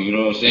 you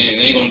know what I'm saying?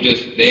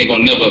 They ain't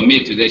gonna never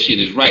admit to that shit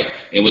is right.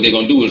 And what they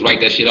gonna do is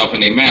write that shit off in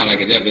their mind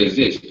like it never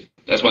exists.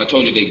 That's why I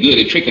told you they good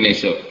at tricking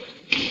themselves.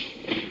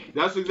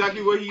 That's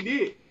exactly what he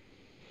did.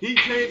 He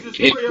changed his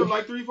story up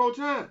like 3-4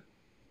 times.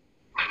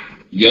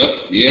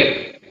 Yeah,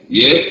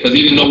 because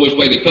he didn't know which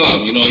way to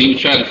come. You know, he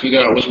was trying to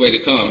figure out which way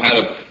to come,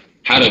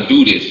 how to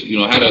do this. You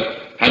know, how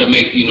to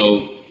make. You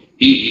know,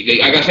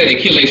 like I said, they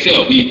kill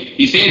themselves.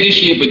 He said this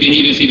shit, but then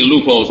he didn't see the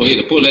loophole, so he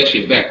had to pull that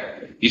shit back.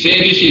 He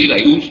said this shit, he's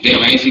like, oops,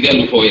 damn, I ain't see that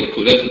loophole.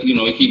 That's, you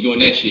know, he keep doing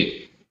that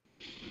shit.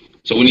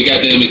 So when he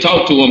got them to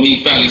talk to him,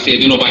 he finally said,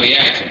 "Did nobody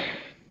ask him?"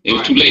 It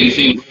was too late. He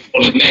seen him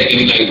on his neck, and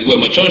he's like, "Well,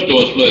 my church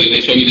door is flooded." They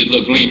show you this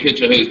little green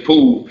picture of his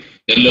pool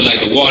that looked like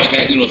the water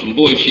had, you know, some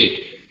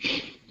bullshit.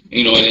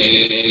 You know, and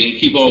he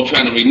keep on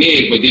trying to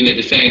renege, but then at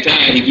the same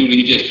time,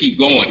 he just keep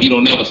going. He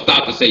don't never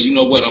stop to say, "You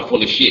know what? I'm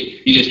full of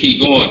shit." He just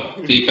keep going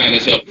till he find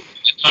himself,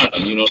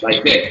 you know,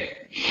 like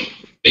that.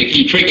 They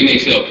keep tricking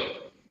themselves.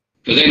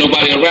 Because ain't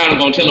nobody around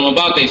gonna tell them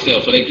about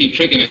themselves, so they keep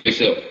tricking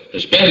themselves.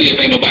 Especially if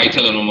ain't nobody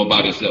telling them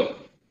about themselves.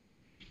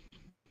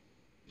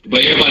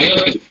 But everybody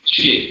else can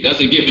shit. That's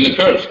a gift and a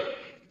curse.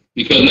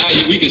 Because now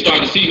we can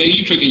start to see that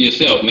you tricking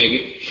yourself,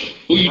 nigga.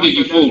 Who you think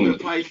you fooling? That's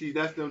the Pisces,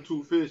 that's them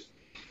two fish.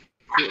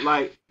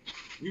 Like,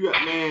 you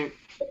got, man,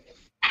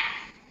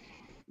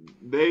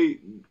 they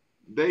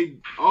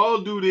all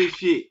do this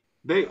shit.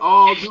 They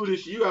all do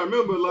this shit. You gotta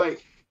remember,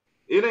 like,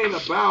 it ain't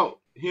about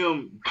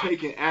him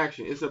taking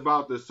action. It's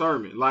about the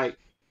sermon. Like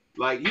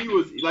he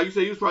was, like you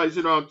said, he was probably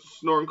sitting around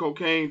snorting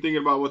cocaine,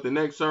 thinking about what the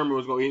next sermon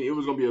was going to be. It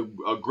was going to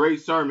be a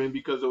great sermon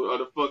because of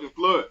the fucking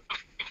flood.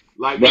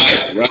 Like,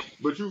 right.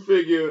 But you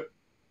figure,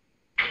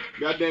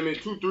 goddamn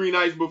it, 2-3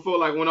 nights before,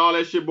 like when all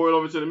that shit boiled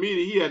over to the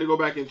media, he had to go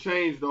back and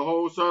change the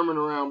whole sermon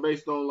around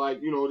based on,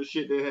 like, you know, the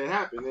shit that had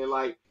happened. And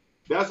like,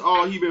 that's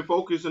all he been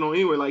focusing on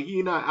anyway. Like,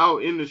 he not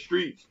out in the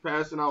streets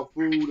passing out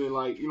food and,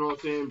 like, you know what I'm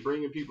saying,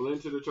 bringing people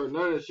into the church.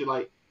 None of that shit.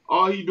 Like,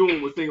 all he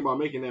doing was thinking about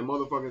making that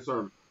motherfucking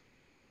sermon.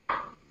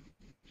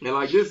 And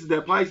like, this is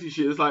that Pisces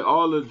shit. It's like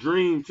all a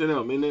dream to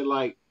them. And then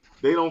like,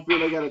 they don't feel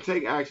they got to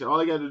take action. All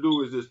they got to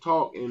do is just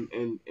talk and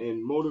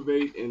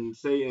motivate and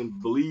say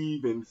and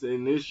believe and say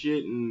this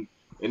shit and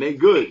they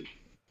good.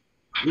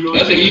 You know,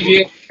 that's an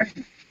easy.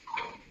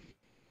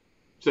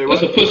 Say what?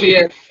 That's a pussy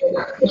ass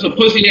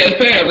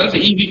path. That's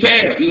an easy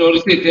path. You know,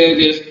 to sit there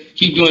and just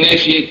keep doing that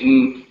shit,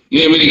 and you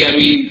ain't really got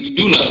to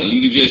do nothing.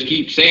 You can just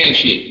keep saying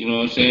shit. You know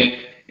what I'm saying?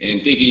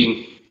 And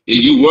thinking that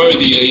you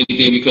worthy of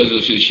anything because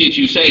of the shit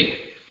you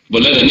say.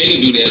 But let a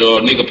nigga do that or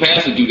a nigga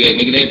pastor do that,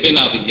 nigga, they been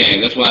out the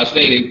game. That's why I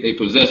say they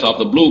possess off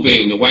the blue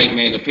vein, the white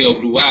man, the pale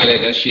blue eye.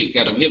 That shit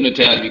got them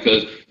hypnotized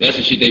because that's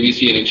the shit they be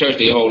seeing in church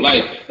their whole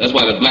life. That's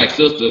why the black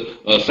sister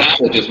side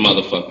with this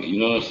motherfucker. You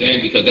know what I'm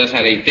saying? Because that's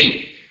how they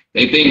think.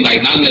 They think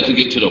like not enough to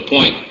get to the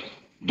point.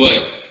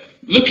 But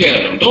look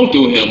at him. Don't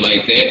do him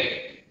like that.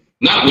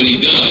 Not what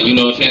he done. You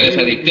know what I'm saying? That's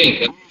how they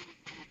think.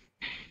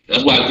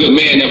 That's why a good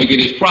man never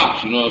get his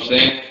props. You know what I'm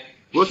saying?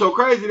 What's so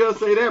crazy, they'll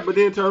say that, but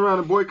then turn around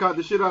and boycott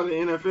the shit out of the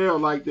NFL.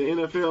 Like, the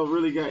NFL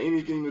really got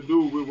anything to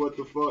do with what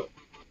the fuck.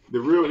 The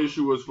real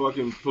issue was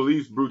fucking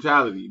police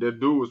brutality. The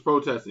dude was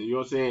protesting. You know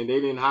what I'm saying? They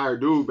didn't hire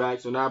dude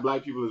back, so now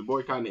black people is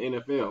boycotting the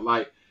NFL.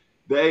 Like,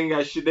 they ain't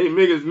got shit. They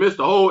niggas missed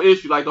the whole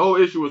issue. Like, the whole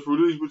issue was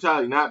police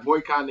brutality, not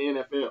boycotting the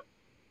NFL.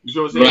 You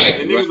know what I'm saying?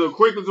 Right, and niggas are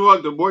quick as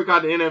fuck to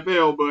boycott the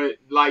NFL, but,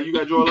 like, you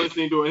got Joel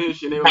Osteen doing his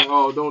shit, and they were like,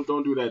 oh, don't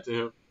do that to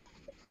him.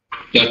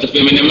 That's the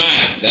feminine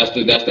mind. That's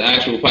the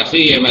actual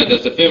Pisces mind.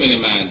 That's the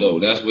feminine mind, though.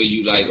 That's where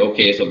you like,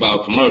 okay, it's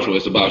about commercial.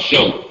 It's about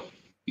show.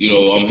 You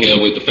know, I'm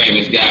here with the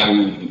famous guy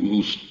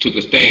who took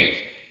a stance,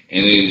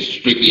 and it's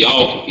strictly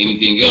off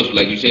anything else,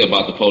 like you said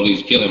about the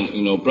police killing,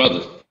 you know,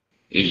 brothers.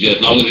 It's just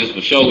as long as it's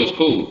for show, it's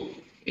cool,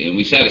 and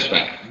we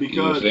satisfied. Because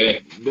you know what I'm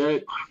saying?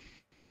 that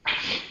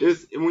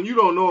it's when you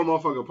don't know a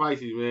motherfucker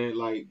Pisces, man,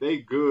 like they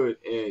good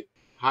at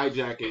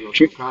hijacking your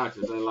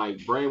subconscious and like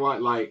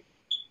brainwash, like.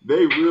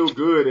 They real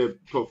good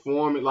at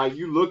performing. Like,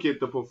 you look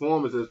at the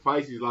performers as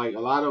Pisces, like, a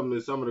lot of them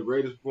is some of the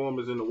greatest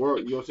performers in the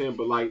world. You know what I'm saying?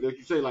 But, like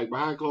you say, like,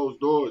 behind closed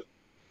doors,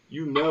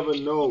 you never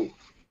know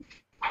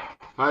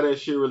how that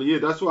shit really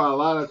is. That's why a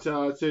lot of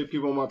times I say to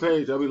people on my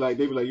page, they be like,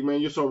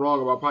 man, you're so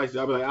wrong about Pisces.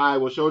 I'll be like, all right,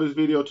 well, show this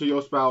video to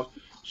your spouse.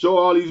 Show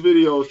all these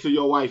videos to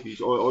your wifeys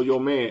or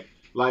your man.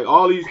 Like,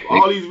 all these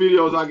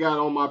videos I got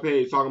on my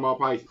page talking about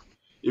Pisces.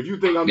 If you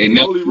think I'm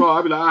totally wrong,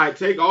 I'd be like, all right,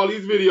 take all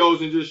these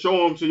videos and just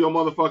show them to your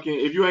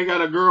motherfucking, if you ain't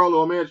got a girl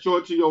or a man, show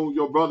it to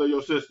your brother or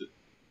your sister.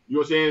 You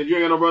know what I'm saying? If you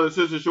ain't got no brother or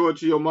sister, show it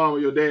to your mom or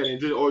your dad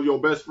and just, or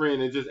your best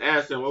friend and just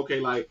ask them,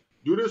 okay, like,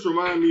 do this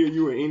remind me of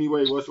you in any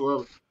way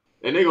whatsoever?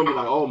 And they're going to be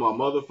like, oh my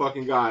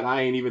motherfucking God,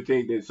 I ain't even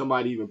think that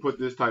somebody even put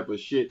this type of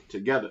shit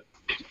together.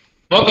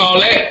 Fuck all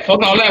that.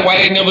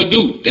 Why they never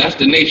do? That's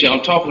the nature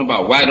I'm talking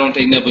about. Why don't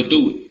they never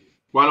do it?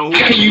 Why don't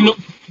How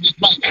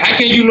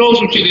can you know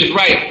some shit is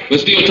right but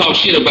still talk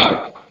shit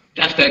about it?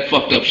 That's that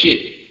fucked up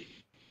shit.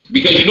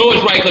 Because you know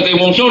it's right because they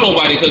won't show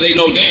nobody because they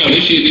know, damn,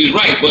 this shit is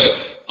right,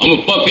 but I'm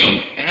gonna fuck them.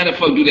 How the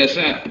fuck do that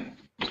sound?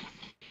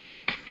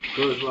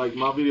 Because, like,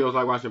 my videos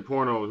like watching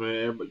pornos,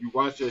 man. But you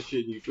watch that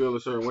shit and you feel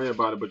a certain way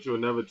about it, but you'll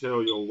never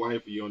tell your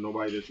wife or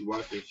nobody that you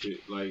watch that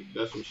shit. Like,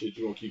 that's some shit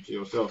you gonna keep to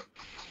yourself.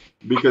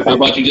 Because how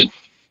about you just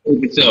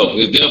Yourself.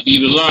 It's there for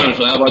you to learn.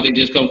 So how about they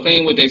just come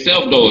clean with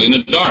themselves though in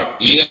the dark?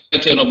 You ain't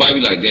gotta tell nobody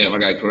like, damn, I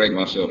gotta correct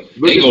myself.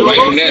 Look They at go right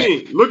from that.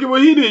 Osteen. Look at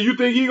what he did. You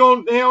think he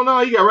gonna hell no?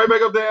 He got right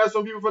back up there and ask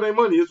some people for their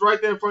money. It's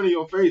right there in front of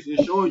your face.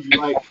 It's showing you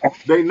like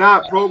they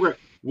not programmed.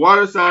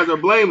 Water signs are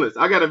blameless.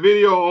 I got a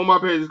video on my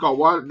page. It's called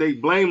 "Water They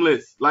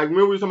Blameless." Like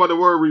remember we were talking about the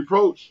word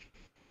reproach.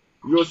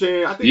 You know what I'm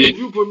saying? I think Yeah.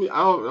 you put me.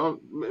 I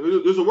don't.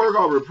 There's a word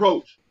called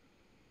reproach.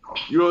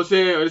 You know what I'm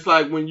saying? It's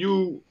like when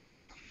you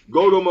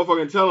go to a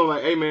motherfucker and tell them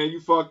like, hey man, you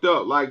fucked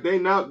up. Like they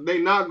not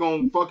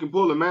gonna fucking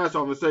pull the mask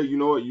off and say, you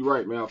know what, you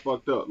right, man, I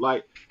fucked up.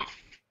 Like,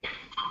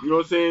 you know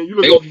what I'm saying? You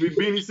look at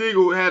Beanie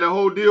Siegel had a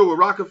whole deal with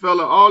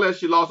Rockefeller, all that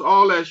shit, lost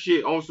all that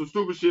shit on some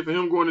stupid shit for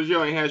him going to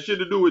jail. Ain't had shit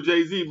to do with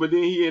Jay-Z, but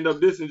then he ended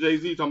up dissing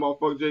Jay-Z, talking about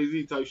fuck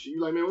Jay-Z type shit.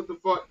 You like, man, what the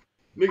fuck?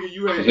 Nigga,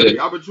 you had every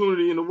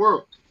opportunity in the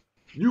world.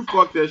 You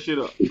fucked that shit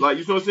up. Like,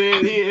 you know what I'm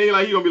saying? He ain't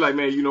like he gonna be like,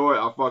 man, you know what,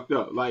 I fucked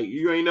up. Like,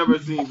 you ain't never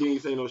seen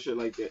Beanie say no shit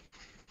like that.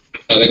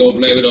 They gonna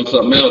blame it on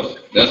something else.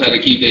 That's how they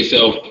keep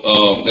themselves.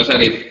 That's how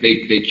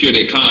they cure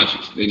their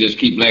conscience. They just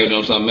keep blaming it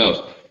on something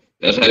else.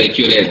 That's how they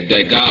cure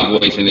that God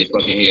voice in their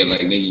fucking head.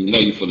 Like, nigga, you know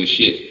you full of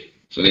shit.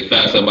 So they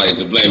find somebody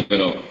to blame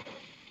it on.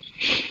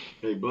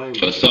 They blame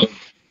But some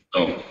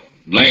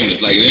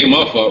blameless. Like, it ain't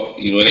my fault.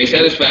 You know, they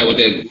satisfied with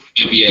that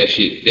jiffy ass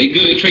shit. They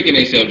good at tricking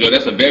themselves, Joe.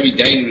 That's a very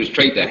dangerous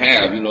trait to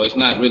have. You know, it's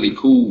not really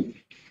cool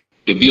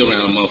to be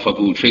around a motherfucker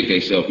who trick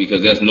themselves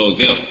because that's no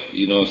them.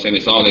 You know what I'm saying?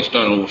 It's all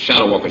external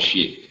shadow walker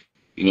shit.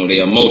 You know,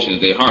 their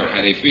emotions, their heart,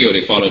 how they feel.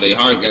 They follow their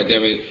heart.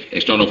 Goddamn it,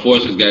 external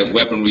forces got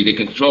weaponry. They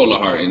control the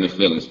heart and the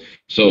feelings.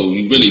 So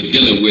you really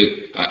dealing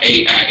with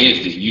AI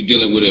instance. You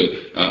dealing with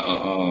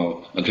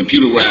a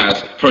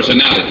computerized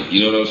personality.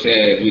 You know what I'm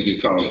saying? We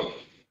could call it,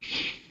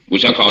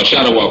 which I call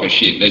shadow walking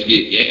shit. Let's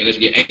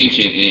get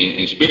ancient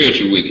and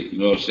spiritual with it. You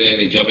know what I'm saying?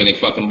 They jump in their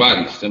fucking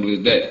bodies. Simple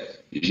as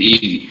that. It's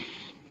easy.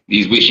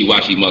 These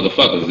wishy-washy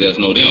motherfuckers, there's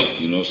no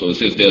them, you know. So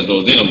since there's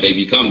no them, they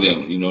become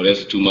them. You know,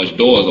 there's too much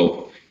doors open.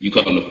 You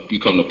come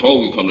to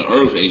pole, you come to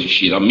earth, Asian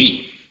shit, I'm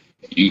me.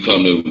 You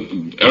come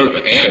to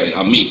earth, air,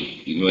 I'm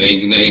me. You know,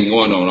 ain't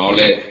going on all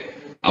that.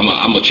 I'm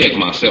gonna check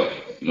myself.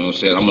 You know what I'm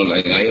saying? I'm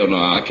like, hell no,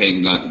 I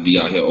can't not be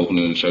out here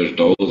opening the church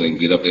doors and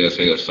get up there and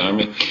say a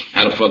sermon.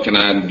 How the fuck can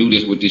I do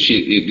this with this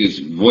shit? This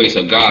voice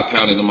of God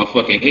pounding in my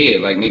fucking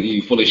head, like nigga,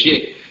 you full of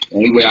shit. The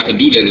only way I can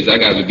do that is I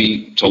got to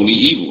be totally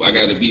evil. I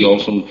got to be on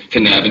some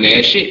conniving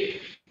ass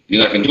shit. You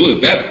know, I can do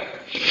it better.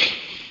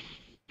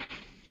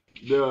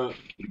 The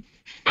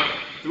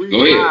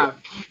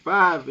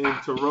 3-5 in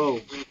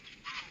Tarot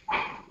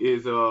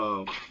is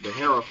the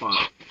Hierophant.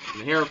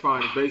 And the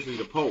Hierophant is basically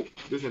the Pope.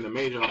 This is in the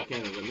major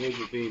arcana. The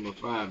major theme of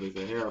 5 is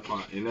the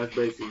Hierophant. And that's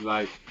basically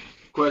like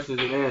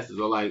questions and answers.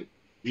 Or like,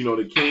 you know,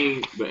 the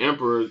king, the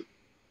emperor,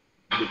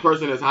 the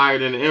person that's higher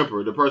than the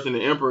emperor. The person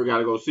the emperor got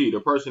to go see. The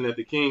person that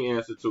the king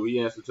answered to,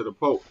 he answered to the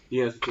Pope.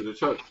 He answered to the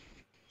church.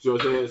 You know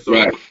what I'm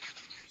saying?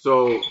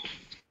 So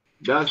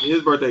that's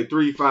his birthday,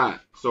 3-5.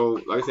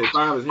 So like I say,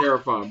 5 is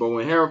Hierophant. But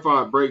when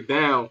Hierophant break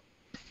down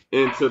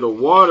into the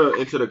water,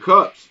 into the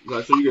cups,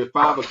 like, so you get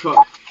 5 of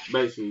cups,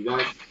 basically.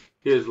 That's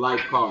his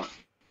life card,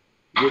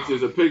 which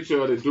is a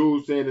picture of the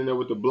dude standing there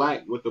with the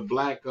black, you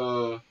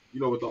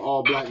know, with the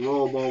all black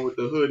robe on with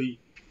the hoodie.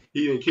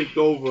 He done kicked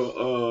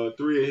over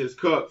 3 of his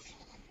cups,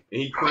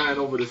 and he crying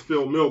over the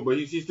spilled milk. But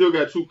he still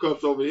got 2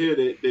 cups over here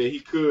that he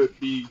could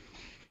be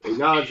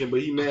acknowledging,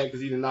 but he mad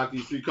because he done knocked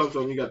these 3 cups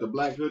over. He got the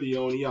black hoodie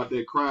on. He out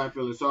there crying,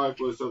 feeling sorry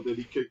for himself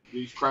that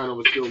he's crying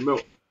over spilled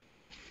milk.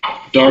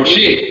 Dark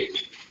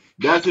shit.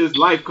 That's his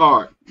life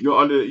card. You're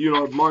under, you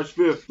know, March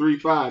 5th,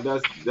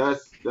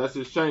 3-5. That's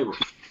his chamber.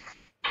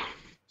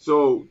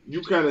 So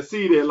you kind of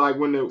see that, like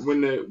when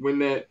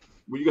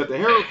you got the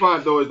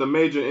Hierophant though is the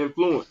major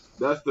influence.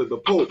 That's the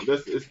Pope.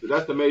 That's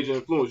the major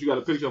influence. You got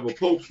a picture of a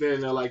Pope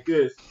standing there like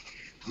this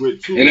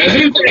with 2. And that's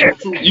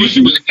it. You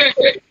should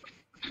say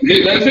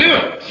that's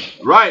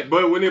him. Right,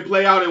 but when it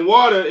play out in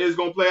water, it's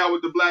gonna play out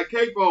with the black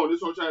cape on. This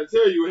is what I'm trying to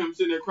tell you. Him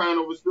sitting there crying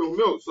over spilled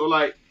milk. So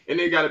like, and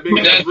they got a big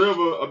ass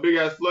river, a big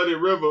ass flooded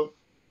river.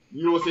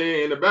 You know what I'm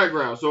saying, in the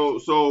background.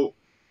 So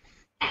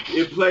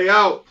it play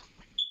out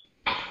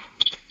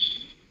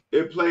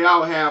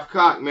half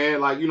cocked,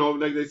 man. Like, you know,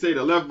 like they say,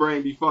 the left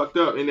brain be fucked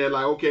up, and they're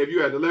like, okay, if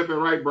you had the left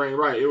and right brain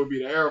right, it would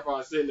be the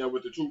Hierophant sitting there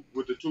with the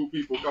two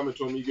people coming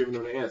to him, he giving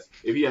them the answer.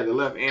 If he had the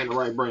left and the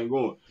right brain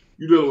going,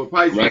 you dealing with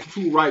Pisces, right.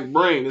 2 right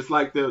brain. It's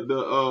like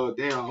the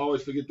damn, I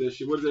always forget that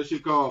shit. What is that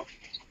shit called?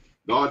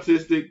 The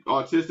autistic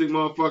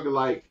motherfucker,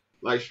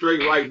 like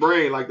straight right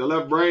brain, like the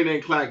left brain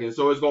ain't clacking.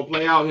 So it's gonna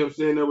play out him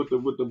sitting there with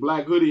the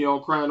black hoodie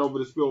on, crying over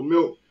the spilled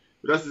milk.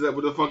 But that's exactly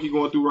what the fuck he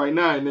going through right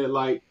now, and then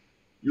like.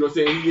 You know what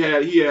I'm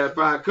saying? He had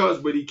 5 cups,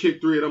 but he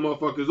kicked 3 of them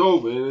motherfuckers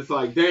over. And it's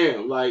like,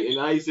 damn. Like, and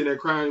now he's sitting there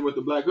crying with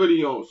the black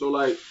hoodie on. So,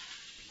 like,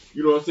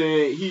 you know what I'm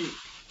saying?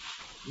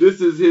 This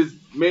is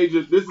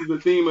the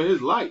theme of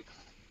his life.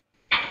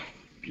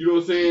 You know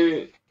what I'm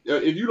saying?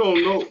 If you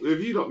don't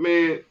know,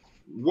 man,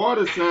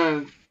 water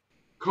sign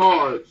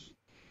cards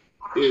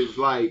is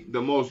like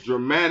the most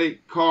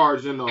dramatic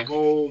cards in the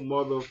whole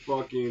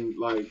motherfucking,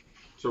 like,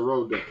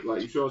 tarot deck.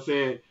 Like, you know what I'm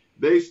saying?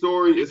 They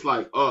story, it's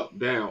like up,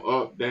 down,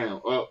 up,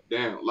 down, up,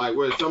 down. Like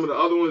where some of the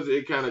other ones,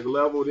 it kind of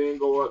level, then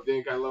go up,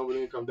 then kind of level,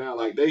 then come down.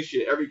 Like they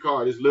shit, every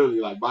card is literally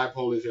like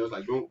bipolar. It's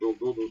like do.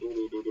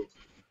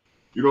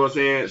 You know what I'm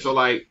saying? So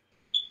like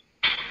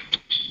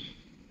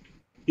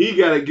he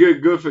got a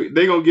good for.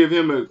 They gonna give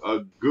him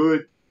a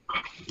good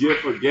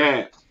gift for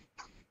gab,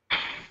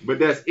 but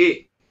that's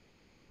it.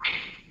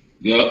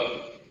 Yep.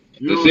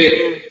 You know what I'm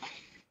saying?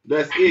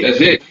 That's it.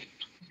 That's it.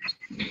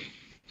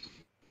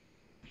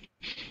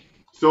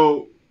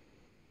 So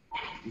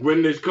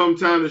when there's come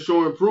time to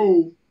show and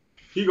prove,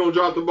 he gonna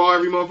drop the ball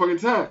every motherfucking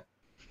time.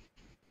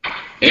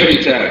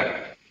 Every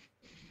time.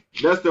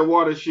 That's the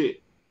water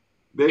shit.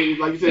 They,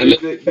 like you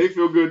said, they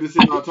feel good to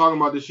sit around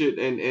talking about this shit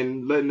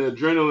and letting the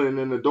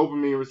adrenaline and the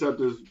dopamine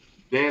receptors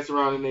dance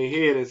around in their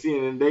head and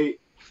seeing, and they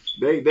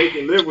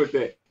can live with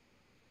that.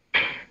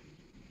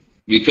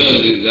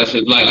 Because that's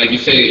like you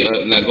say,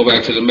 now go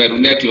back to the metal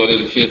nephew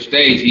on the fifth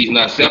stage, he's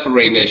not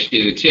separating that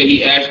shit until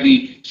he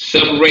actually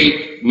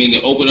separate,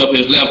 meaning open up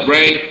his left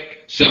brain,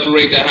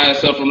 separate the higher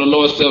self from the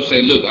lower self,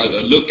 say, look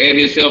at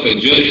himself and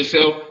judge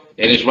himself,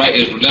 and his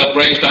left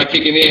brain start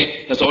kicking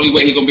in. That's the only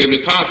way he's gonna be able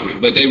to conquer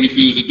it. But they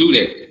refuse to do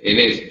that, and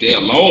they're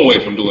a long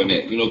way from doing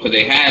that, because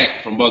they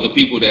hide from other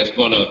people that's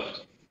gonna,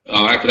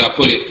 how could I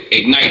put it,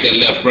 ignite that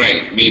left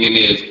brain, meaning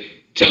is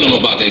tell them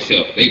about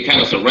themselves. They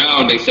kind of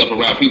surround themselves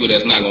around people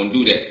that's not gonna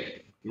do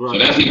that. Right. So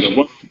that's even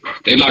worse.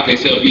 They lock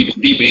themselves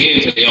even deeper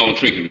into their own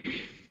trickery.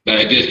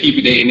 But just keep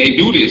it, and they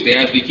do this. They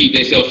actually keep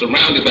themselves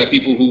surrounded by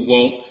people who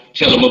won't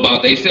tell them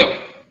about themselves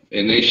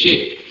and they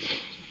shit.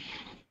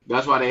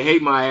 That's why they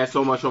hate my ass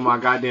so much on my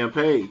goddamn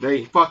page.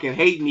 They fucking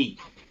hate me.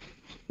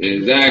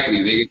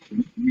 Exactly.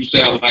 You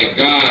sound like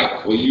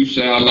God, or you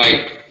sound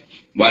like,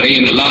 while they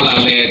in the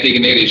la-la land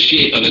thinking they the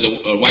shit under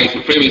the white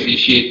supremacy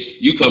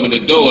shit, you come in the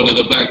door under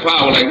the black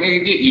power like,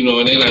 nigga, get,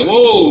 and they like,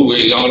 whoa,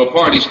 all the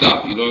party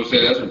stop. You know what I'm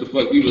saying? That's what the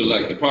fuck you look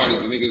like, the party,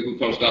 the niggas who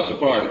come stop the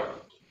party.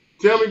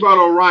 Tell me about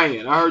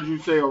Orion. I heard you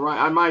say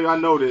Orion. I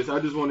know this. I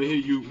just want to hear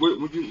you.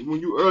 When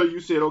you earlier you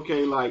said,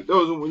 okay, like,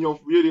 those when your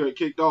video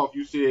kicked off,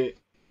 you said,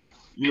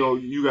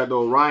 you got the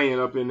Orion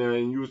up in there,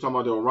 and you was talking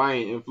about the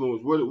Orion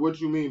influence. What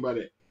you mean by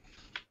that?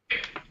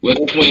 Well,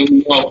 that's when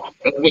you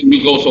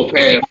go so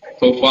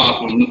far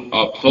from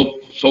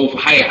so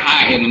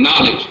high in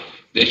knowledge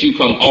that you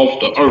come off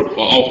the earth or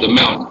off the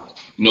mountain.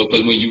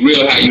 Because when you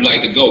real high, you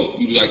like to go.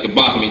 You like the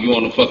bottom, and you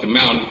on the fucking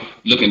mountain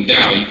looking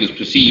down. You can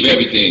perceive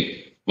everything.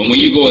 But when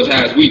you go as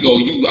high as we go,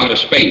 you out of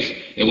space.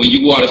 And when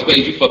you go out of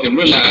space, you fucking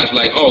realize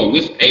like, oh,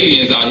 it's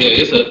aliens out here.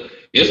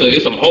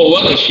 It's some whole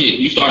other shit.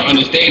 You start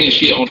understanding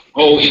shit on the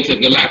whole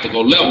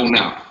intergalactical level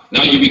now.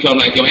 Now you become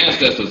like your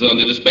ancestors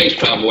under the Space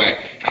Travel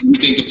Act. You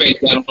think the face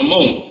got on the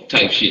moon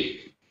type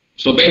shit.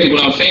 So basically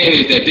what I'm saying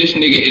is that this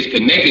nigga is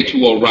connected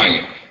to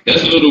Orion.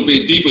 That's a little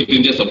bit deeper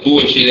than just a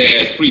bullshit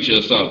ass preacher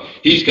or something.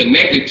 He's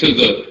connected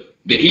to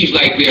he's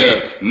like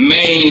their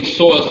main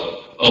source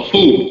of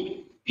food.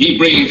 He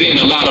brings in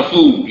a lot of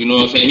food, you know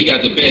what I'm saying? He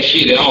got the best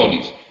shit at all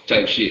these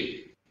type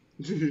shit.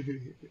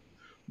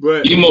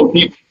 But he more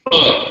people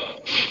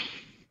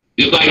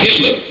it's like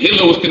Hitler.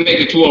 Hitler was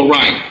connected to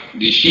Orion.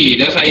 The shit.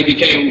 That's how he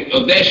became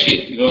of that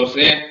shit. You know what I'm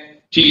saying?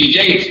 T.D.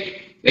 Jakes,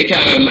 they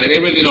kind of like, they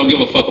really don't give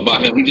a fuck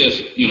about him. He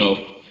just,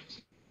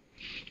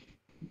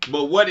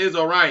 But what is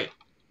Orion?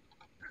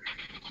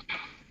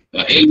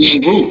 An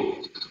alien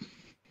group.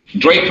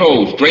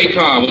 Dracos,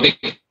 Dracon, what they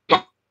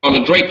call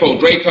the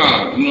Dracon,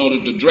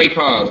 the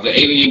Dracons, the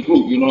alien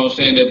group, you know what I'm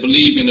saying, that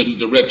believe in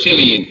the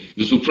reptilian,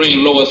 the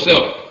supreme lower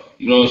self.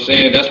 You know what I'm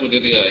saying? That's what they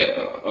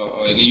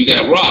and then you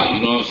got Ra,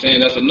 you know what I'm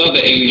saying? That's another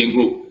alien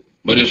group.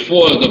 But it's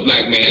for the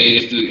black man.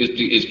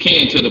 It's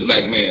kin to the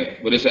black man.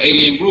 But it's an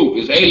alien group.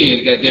 It's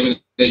aliens, goddammit,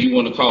 that you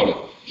want to call it.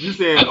 You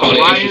saying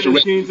Orion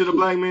is kin to the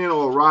black man,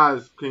 or Ra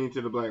is kin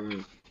to the black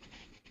man?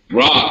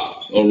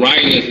 Ra.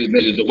 Orion is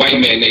the white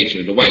man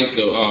nature.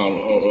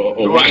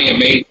 Orion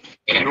made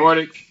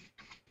Nordics.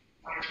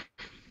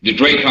 The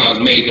Dracons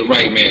made the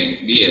right man.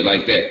 Yeah,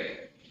 like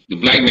that. The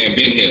black man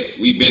been here.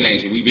 We been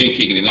ancient. We been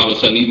kicking it. And all of a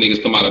sudden, these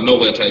niggas come out of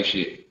nowhere type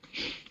shit.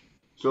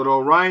 So the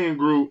Orion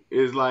group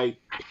is like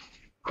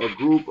a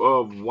group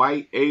of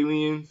white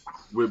aliens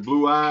with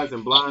blue eyes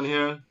and blonde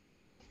hair.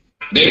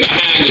 They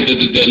behind the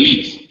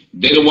elites.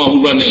 They the one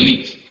who run the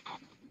elites.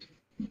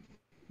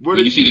 What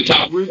is, you see the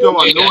top? We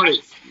talking about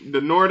Nordics. The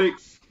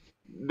Nordics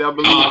that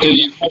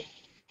believe.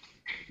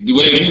 You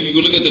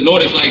look at the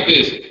Nordics like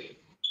this.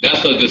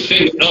 That's a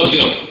descendant of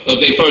them, of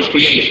their first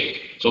creation.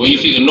 So when you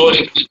see the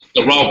Nordics,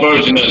 the raw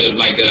version of it,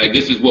 like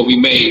this is what we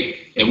made,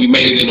 and we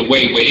made it in a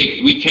way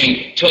where we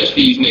can't touch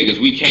these niggas.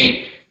 We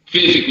can't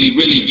physically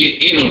really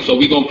get in them. So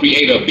we're gonna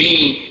create a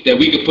being that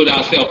we can put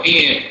ourselves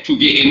in to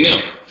get in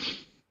them.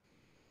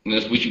 And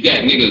that's what you got,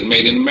 niggas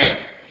made in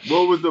America.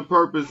 What was the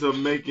purpose of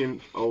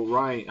making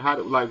Orion?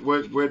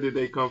 Where did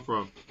they come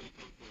from?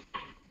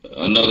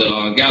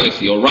 Another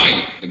galaxy,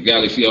 Orion, the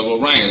galaxy of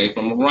Orion. They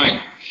from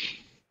Orion.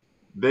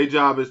 Their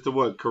job is to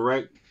what?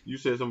 Correct? You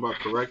said something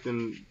about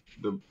correcting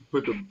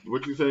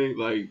what you say?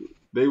 Like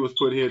they was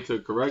put here to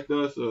correct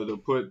us or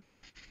to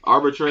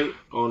arbitrate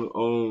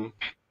on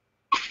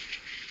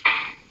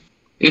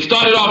It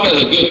started off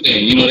as a good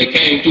thing. You know, they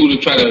came through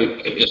to try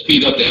to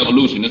speed up the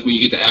evolution. That's when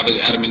you get the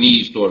Adam and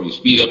Eve story.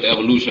 Speed up the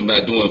evolution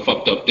by doing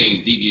fucked up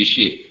things, devious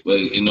shit. But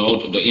you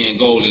know, the end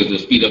goal is to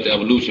speed up the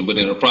evolution. But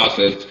in the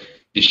process,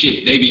 the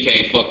shit, they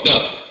became fucked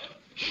up.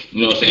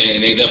 You know what I'm saying?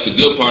 And they left the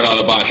good part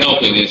out about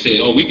helping and said,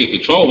 oh, we can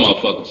control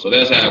motherfuckers. So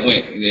that's how it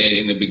went.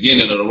 In the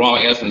beginning of the raw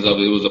essence of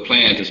it, it was a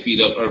plan to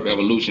speed up Earth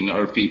evolution to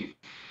Earth people.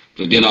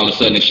 So then all of a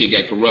sudden the shit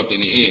got corrupt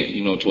in the end,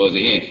 you know, towards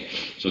the end.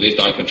 So they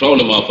started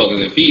controlling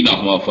motherfuckers and feeding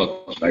off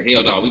motherfuckers. Like,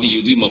 hell no, we can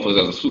use these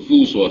motherfuckers as a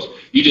food source.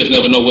 You just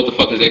never know what the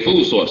fuck is their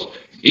food source.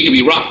 It could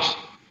be rocks.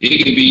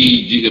 It could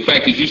be the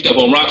fact that you step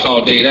on rocks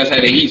all day. That's how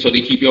they eat, so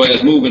they keep your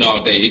ass moving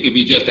all day. It could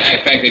be just the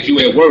fact that you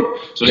at work,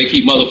 so they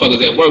keep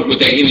motherfuckers at work with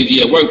that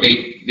energy at work.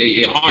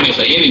 They harness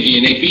the energy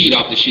and they feed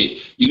off the shit.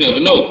 You never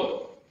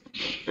know.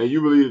 And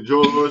you believe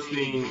Joel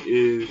Osteen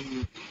is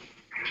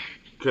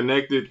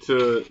connected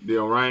to the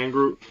Orion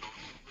group?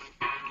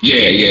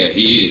 Yeah,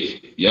 he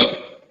is. Yep.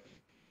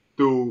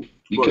 Through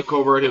what,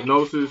 covert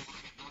hypnosis,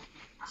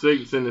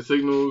 sending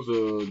signals,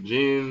 or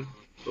jinn,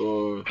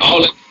 or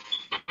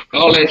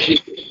all that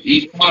shit.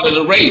 He's part of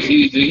the race.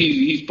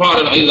 He's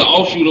part of. He's an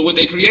offshoot of what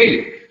they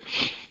created.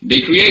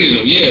 They created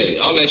him.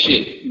 Yeah, all that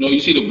shit. You know, you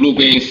see the blue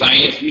beam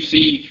science. You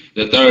see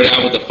the third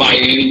eye with the fire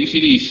in it. You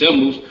see these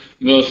symbols.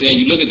 You know what I'm saying?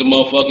 You look at the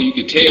motherfucker. You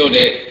can tell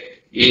that.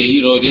 Yeah,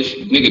 you know, this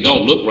nigga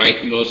don't look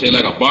right, you know what I'm saying,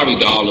 like a Barbie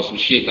doll or some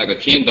shit, like a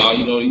Ken doll,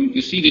 you know, you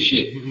can see the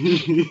shit.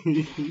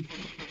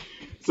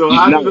 So he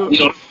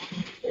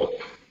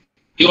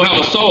don't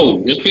have a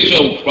soul. This picture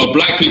of a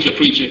black preacher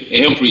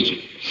and him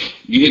preaching.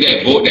 You hear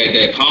that voice,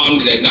 that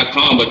calm, that not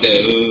calm, but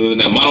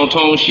that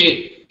monotone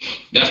shit,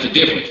 that's the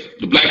difference.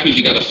 The black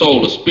preacher got a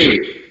soul, a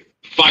spirit,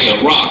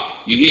 fire,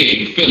 rock, you hear it,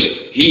 you feel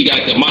it. He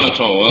got the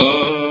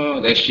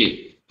monotone, that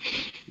shit.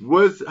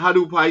 How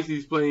do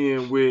Pisces play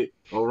in with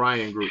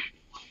Orion group?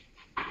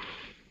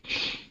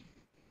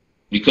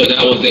 Because they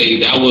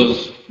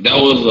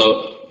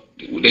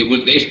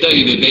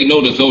studied it, they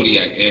know the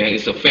zodiac and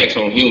its effects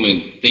on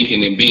human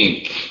thinking and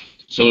being.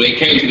 So they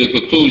came to the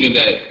conclusion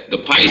that the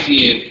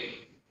Piscean,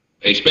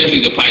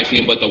 especially the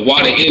Piscean, but the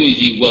water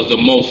energy was the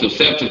most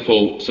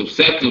susceptible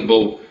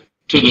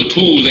to the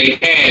tools they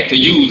had to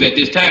use at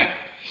this time,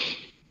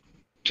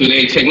 to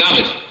their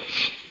technology.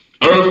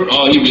 Earth,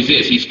 he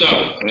resists, he's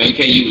stubborn, he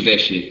can't use that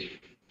shit.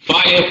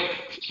 Fire,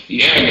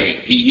 he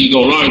arrogant, he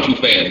gonna learn too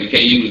fast, we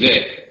can't use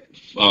that.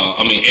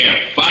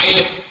 Air.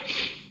 Fire,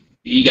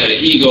 he got an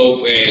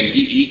ego and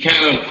he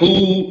kind of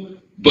cool,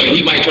 but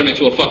he might turn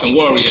into a fucking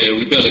warrior and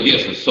rebel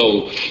against us.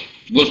 So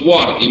what's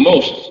water?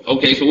 Emotions.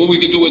 Okay, so what we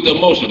can do with the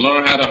emotions?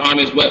 Learn how to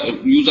harness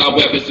weapons, use our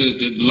weapons to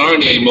learn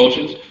their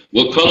emotions,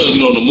 what color, you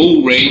know, the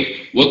mood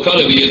ring, what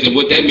color it is and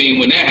what that means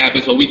when that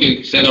happens, so we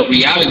can set up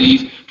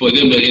realities for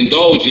them to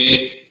indulge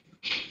in.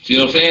 See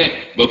what I'm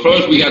saying? But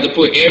first we got to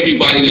put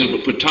everybody in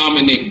the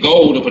predominant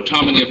goal, the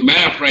predominant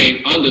mind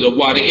frame under the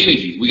water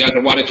energy. We got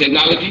the water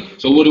technology,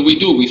 so what do?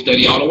 We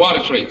study all the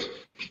water traits.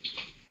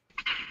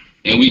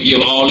 And we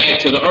give all that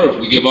to the earth.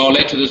 We give all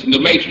that to the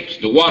matrix,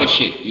 the water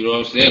shit. You know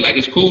what I'm saying? Like,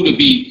 it's cool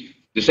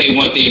to say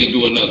one thing and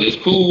do another. It's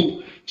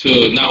cool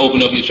to not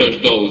open up your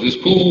church doors. It's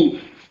cool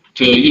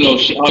to, you know,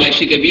 all that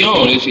shit that be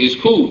on. It's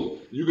cool.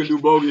 You can do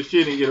bogus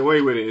shit and get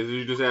away with it.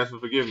 You just ask for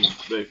forgiveness.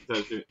 Type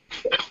shit.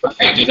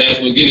 I just ask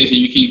for forgiveness and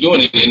you keep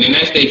doing it. And in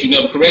that state, you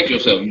never correct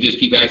yourself. You just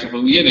keep asking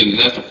for forgiveness. And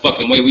that's the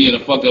fucking way we in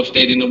a fucked up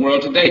state in the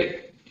world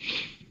today.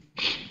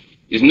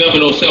 It's never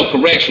no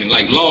self-correction.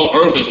 Like law,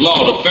 earth is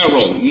law, the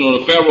pharaoh. You know,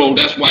 the pharaoh,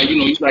 that's why, you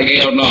know, he's like,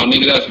 hell no,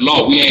 nigga, that's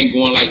law. We ain't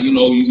going like, you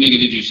know, you nigga,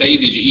 did you say,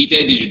 did you eat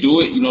that, did you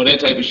do it? You know, that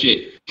type of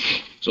shit.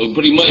 So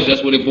pretty much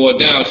that's what it boiled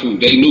down to.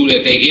 They knew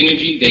that their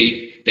energy,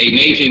 they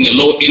nature in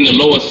the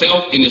lower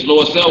self, in this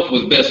lower self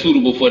was best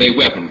suitable for their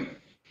weaponry.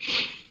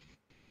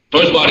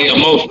 First of all, their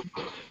emotion.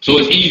 So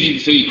it's easy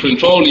to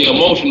control the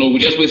emotional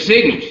just with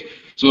signals.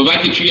 So if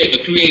I can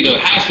create a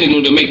high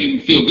signal to make you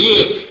feel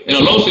good and a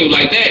low signal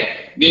like that,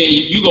 then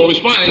you gonna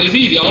respond, and it's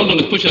easy. All I'm doing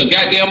is pushing a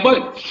goddamn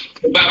button.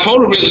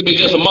 Bipolarism is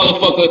just a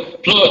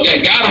motherfucker plug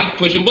that got him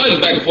pushing buttons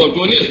back and forth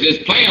doing this,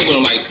 just playing with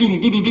them like doo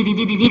doo doo doo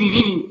doo doo doo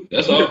doo.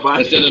 That's all.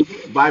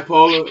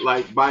 Bipolar,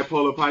 like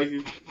bipolar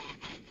Pisces.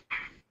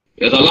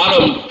 There's a lot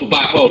of them for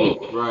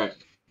bipolar. Right.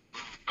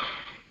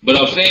 But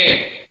I'm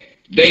saying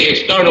they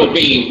external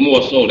beings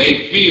more so.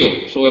 They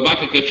feel. So if I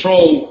can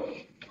control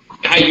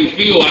how you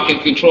feel, I can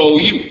control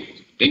you.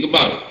 Think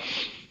about it.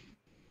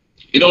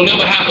 It don't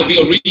never have to be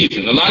a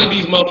reason. A lot of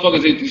these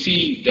motherfuckers that you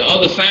see, the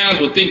other signs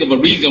will think of a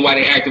reason why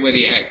they act the way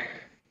they act.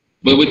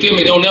 But with them,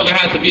 it don't never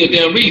have to be a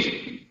damn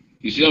reason.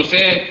 You see what I'm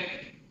saying?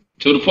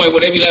 To the point where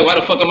they be like, why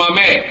the fuck am I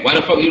mad? Why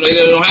the fuck, you know,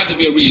 there don't have to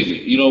be a reason.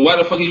 You know, why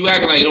the fuck are you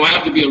acting like it don't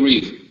have to be a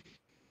reason?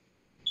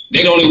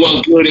 They the only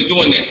ones good at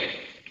doing that.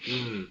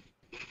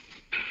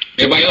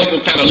 Everybody else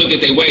will kind of look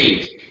at their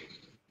ways.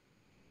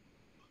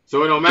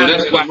 So it don't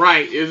matter if I'm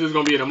right, it's just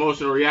going to be an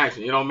emotional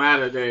reaction. It don't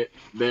matter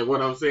that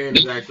what I'm saying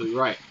is actually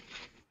right.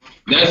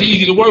 That's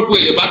easy to work with.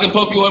 If I can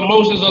pump your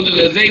emotions under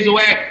the Azazel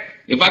Act,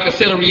 If I could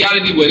set a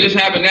reality where this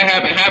happened, that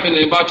happened,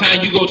 and by the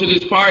time you go to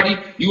this party,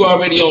 you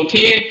already on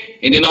 10,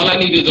 and then all I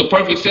need is a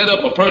perfect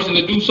setup, a person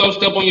to do so,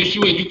 step on your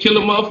shoe, and you kill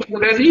a motherfucker.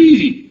 That's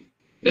easy.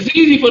 It's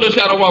easy for the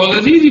shadow walkers.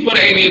 It's easy for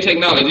the alien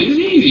technology. It's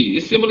easy.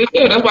 It's simple as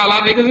that. That's why a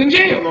lot of niggas in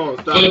jail. Hold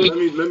on, stop.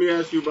 Let me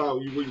ask you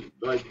about you.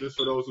 Like, just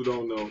for those who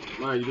don't know,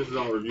 mind you, this is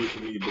all review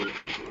for me, but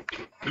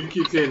you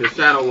keep saying the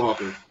shadow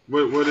walkers.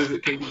 What is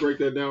it? Can you break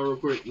that down real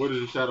quick? What is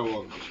the shadow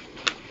walker?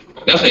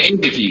 That's an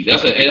entity.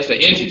 That's an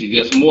entity.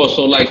 That's more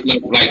so like an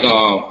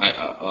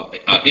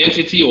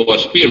entity or a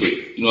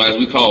spirit. You know, as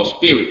we call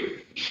spirit.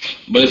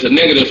 But it's a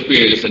negative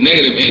spirit. It's a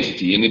negative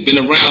entity, and it's been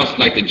around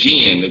like the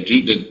jinn.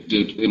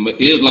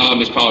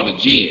 Islam is called the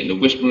jinn, the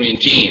whispering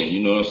jinn.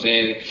 You know what I'm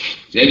saying?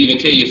 They even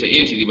tell you it's an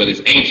entity, but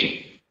it's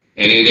ancient,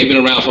 and they've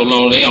been around so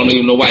long they don't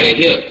even know why they're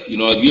here. You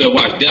know, if you ever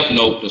watch Death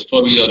Note, the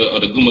story of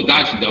the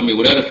Gumagachi, I mean,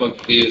 whatever the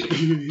fuck it is,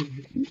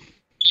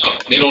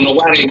 they don't know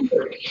why they're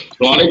here.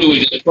 So all they do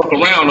is just fuck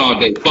around all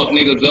day, fuck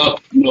niggas up,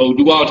 you know,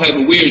 do all type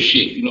of weird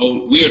shit. You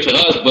know, weird to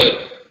us,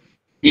 but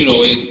you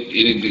know,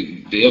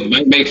 it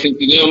might make sense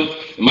to them.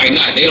 It might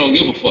not. They don't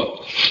give a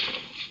fuck.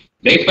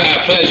 They find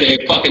pleasure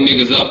in fucking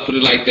niggas up. Put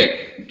it like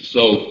that.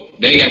 So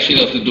they ain't got shit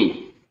else to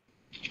do.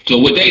 So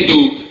what they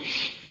do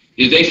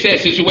is they set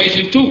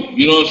situations too.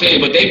 You know what I'm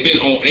saying? But they've been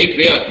on.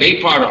 They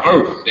part of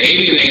Earth. The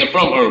alien ain't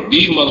from Earth.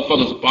 These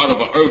motherfuckers are part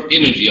of an Earth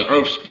energy, an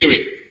Earth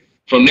spirit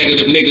from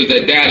negative niggas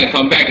that died and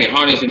come back and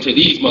harness into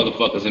these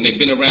motherfuckers. And they've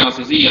been around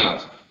since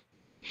eons.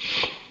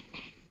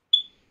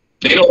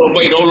 They don't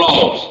obey no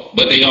laws,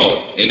 but they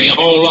own. And their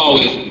own law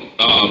is,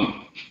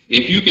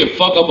 if you can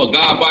fuck up a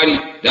god body,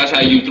 that's how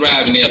you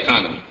thrive in the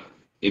economy.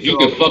 If you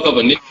can fuck up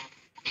a nigga.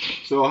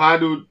 So how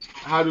do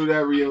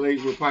that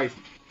relate with Pisces?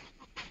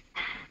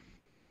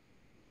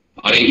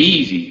 Are they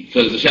easy?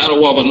 Because the shadow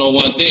walkers know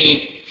one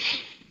thing: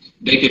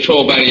 they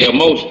control by their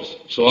emotions.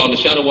 So all the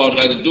shadow walkers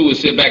have to do is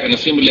sit back and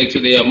assimilate to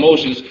their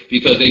emotions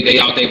because they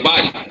out their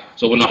body.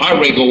 So when the heart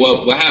rate go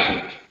up, what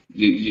happens?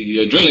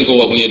 Your adrenaline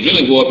go up. When your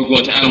adrenaline go up, you go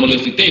into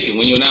animalistic thinking.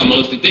 When you're in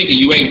animalistic thinking,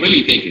 you ain't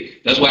really thinking.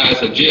 That's why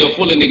it's a jail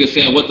full of niggas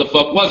saying, what the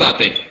fuck was I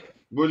thinking?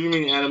 What do you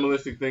mean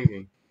animalistic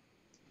thinking?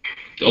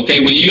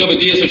 Okay, when you ever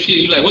did some shit,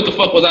 you like, what the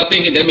fuck was I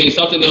thinking? That means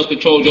something else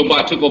controlled your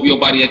body, took over your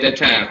body at that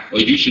time. Or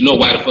you should know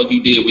why the fuck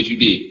you did what you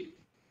did.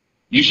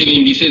 You shouldn't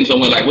even be sitting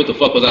somewhere like, what the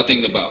fuck was I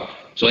thinking about?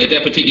 So at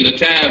that particular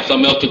time,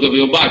 something else took over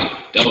your body.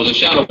 That was a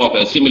shadow walker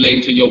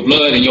assimilating to your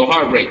blood and your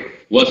heart rate.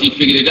 Once he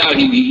figured it out,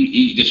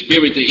 the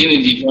spirit, the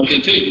energy jumped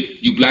into you.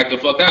 You blacked the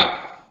fuck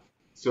out.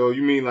 So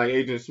you mean like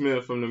Agent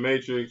Smith from The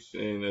Matrix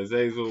and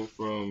Azazel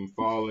from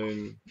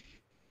Fallen?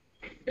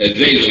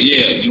 Azazel,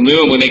 yeah. You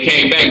remember when they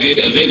came back,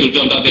 Azazel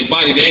jumped out their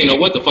body. They ain't know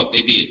what the fuck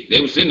they did. They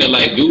were sitting there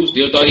like, dude,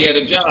 still thought he had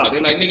a job. They're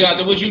like, nigga,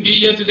 after what you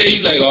did yesterday,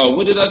 you like, oh,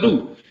 what did I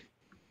do?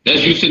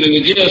 That's you sitting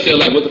in the jail cell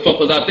like, what the fuck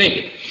was I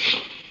thinking?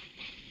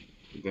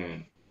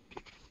 Damn.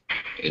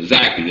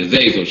 Exactly,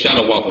 Azazel,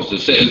 shadow walkers.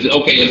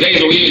 Okay,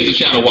 Azazel is the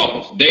shadow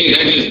walkers.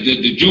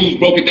 The Jews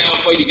broke it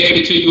down for you, gave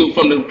it to you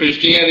from the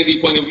Christianity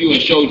point of view,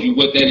 and showed you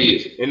what that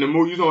is. In the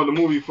movie, you saw the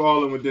movie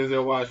Fallen with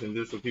Denzel Washington.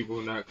 Just so people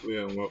who are not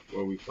clear on what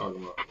we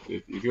talking about.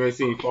 If you ain't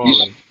seen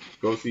Fallen,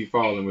 go see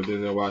Fallen with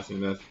Denzel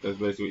Washington. That's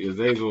basically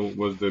Azazel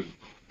was the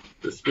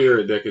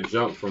spirit that could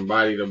jump from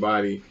body to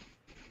body.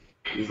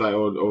 He's like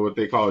or what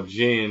they call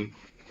jinn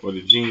or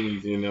the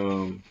genies in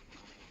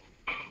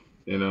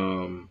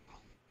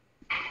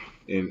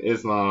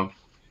Islam.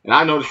 And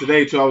I noticed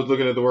today too, I was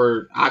looking at the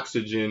word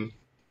oxygen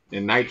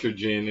and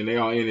nitrogen, and they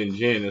all end in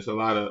jinn. It's a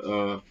lot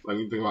of like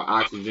you think about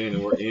oxygen, the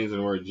word ends in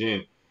the word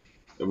jinn,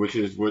 which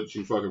is what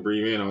you fucking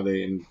breathe in all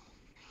day. And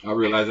I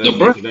realized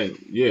that today.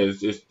 Yeah,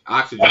 it's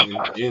oxygen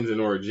ends in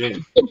the word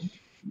jinn.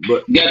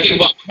 But you gotta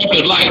think about breath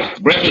is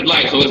life. Breath is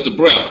life, so it's the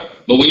breath.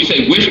 But when you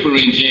say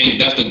whispering jinn,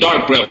 that's the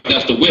dark breath,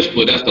 that's the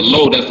whisper, that's the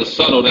low, that's the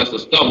subtle, that's the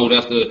stubble,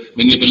 that's the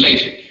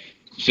manipulation.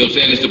 See what I'm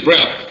saying? It's the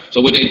breath.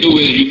 So what they do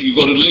is you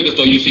go to the liquor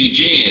store, you see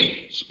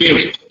jinn,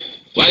 spirit.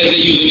 Why is they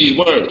using these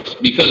words?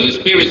 Because the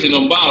spirits in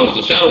them bottles,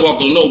 the shadow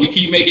walkers know we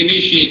keep making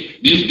this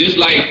shit, this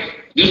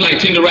like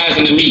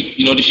tenderizing the meat.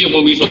 You know, the shit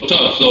won't be so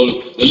tough.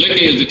 So the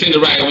liquor is the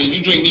tenderizer. When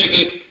you drink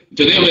liquor,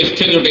 to them it's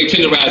they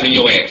tenderizing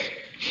your ass.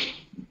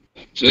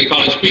 So they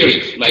call it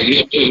spirits. Like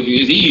it's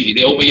easy.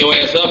 They open your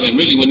ass up, and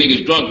really when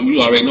niggas drunk,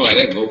 you already know how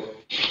that go.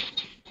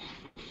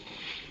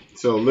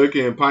 So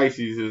liquor and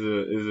Pisces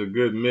is a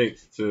good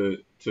mix to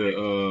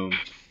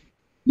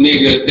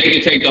nigga, they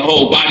can take the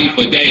whole body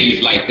for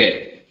days like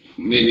that.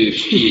 Nigga,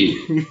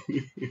 shit.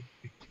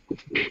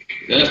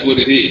 That's what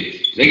it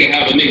is. They can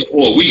have a nigga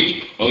for a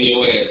week on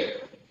your ass.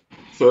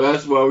 So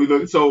that's why we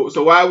look. So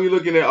why are we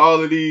looking at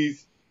all of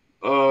these?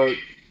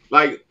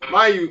 Like,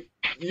 mind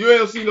you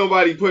don't see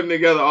nobody putting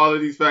together all of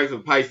these facts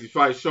of Pisces,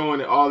 probably showing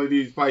that all of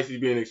these Pisces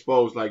being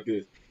exposed like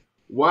this.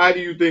 Why do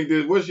you think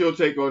this? What's your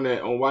take on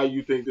that? On why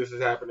you think this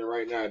is happening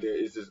right now? That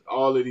it's just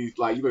all of these,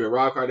 like you look at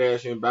Rob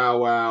Kardashian, Bow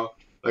Wow,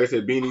 like I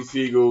said, Beanie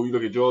Siegel. You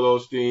look at Joel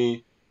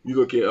Osteen. You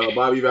look at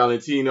Bobby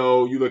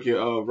Valentino. You look at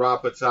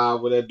Rob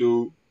Patel, with that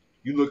dude.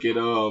 You look at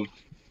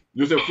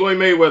you said Floyd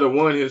Mayweather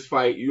won his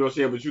fight. You know what I'm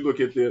saying? But you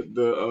look at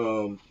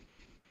the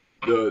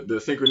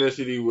the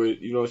synchronicity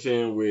with, you know what I'm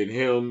saying, with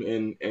him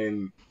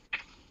and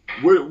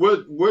what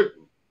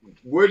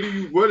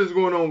is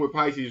going on with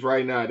Pisces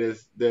right now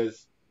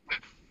that's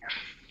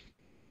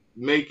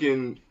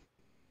making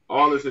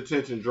all this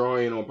attention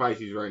drawing on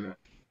Pisces right now?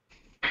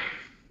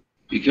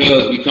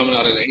 Because we coming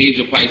out of the age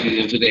of Pisces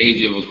into the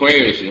age of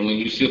Aquarius, and when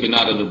you sipping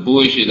out of the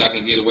bullshit, I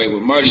can get away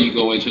with murder, you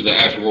go into the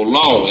actual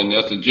law, and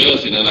that's the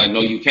judge, and I know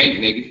you can't,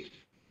 nigga.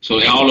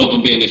 So all of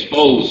them being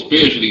exposed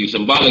spiritually,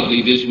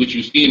 symbolically, this what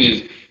you seeing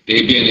is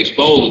they being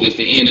exposed. It's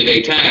the end of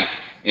their time,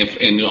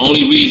 and the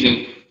only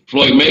reason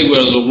Floyd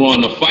Mayweather will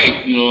run the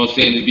fight, you know what I'm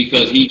saying, is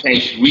because he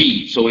can't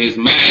read. So his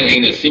mind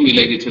ain't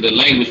assimilated to the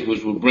language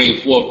which will bring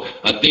forth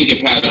a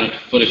thinking pattern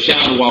for the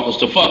shadow walkers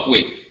to fuck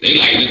with. They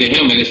like it to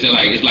him and it's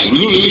like,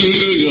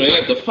 you know, they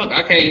like the fuck,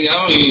 I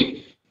don't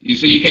even, you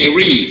see, you can't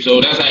read.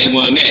 So that's how he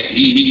won that.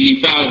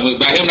 He found,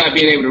 by him not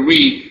being able to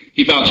read,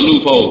 he found the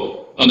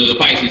loophole under the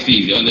Pisces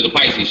season, under the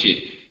Pisces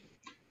shit.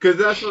 Because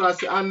that's what I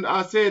said.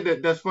 I said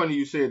that. That's funny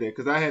you said that,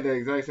 because I had that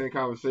exact same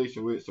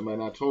conversation with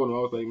somebody, and I told him, I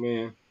was like,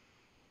 man,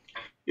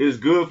 it's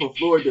good for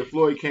Floyd that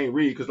Floyd can't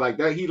read, because like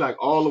that, he like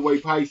all the way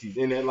Pisces,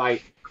 and then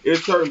like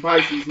it's certain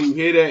Pisces who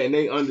hear that and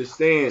they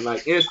understand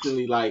like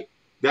instantly, like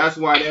that's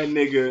why that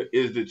nigga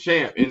is the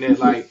champ, and that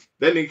like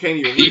that nigga can't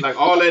even read. Like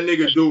all that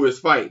nigga do is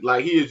fight.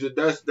 Like he is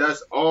just,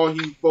 that's all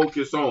he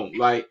focus on.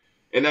 Like,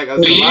 and that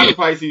there's a lot of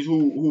Pisces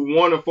who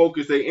want to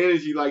focus their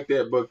energy like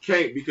that but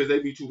can't, because they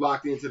be too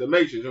locked into the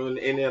matrix. And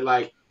then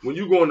like when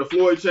you go in the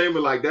Floyd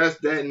chamber, like that's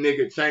that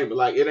nigga chamber.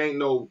 Like it ain't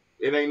no.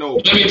 Let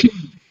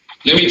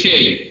me tell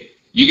you.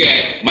 You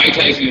got Mike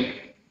Tyson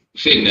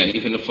sitting there,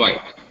 he finna fight.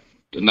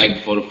 The night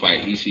before the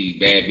fight, he see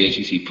bad bitch,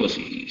 he see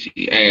pussy, he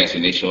see ass,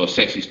 and they show a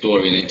sexy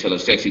story and they tell a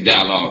sexy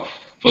dialogue.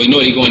 So you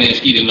know he going there and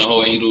skeet in the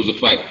hole and he lose the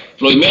fight.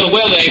 Floyd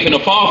Mayweather ain't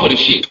finna fall for the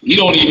shit. He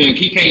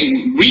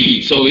can't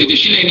read, so the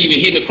shit ain't even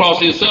hitting across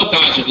his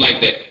subconscious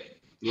like that.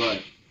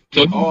 Right.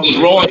 So he's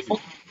raw.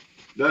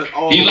 That's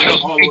all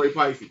the way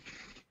Pisces.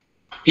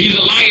 He's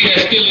a lion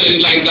that's still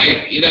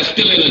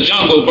in the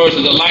jungle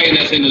versus a lion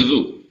that's in the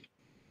zoo.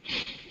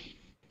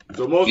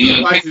 So most of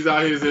the Pisces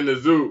out here is in the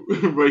zoo,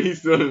 but he's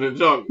still in the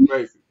jungle,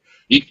 basically.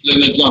 He's still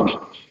in the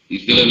jungle.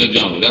 He's still in the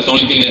jungle. That's the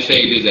only thing that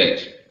saved his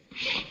ass.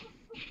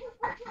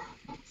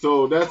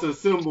 So that's a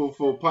symbol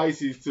for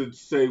Pisces to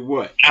say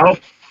what? Got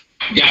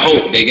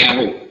hope. They got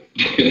hope.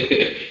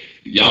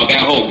 Y'all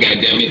got hope,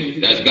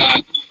 goddammit. That's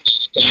God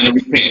trying to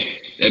repent.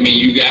 That means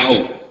you got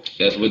hope.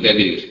 That's what that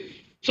is.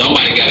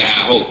 Somebody got to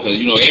have hope, because,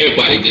 you know,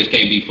 everybody just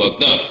can't be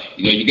fucked up.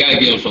 You know, you got to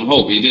give them some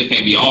hope. It just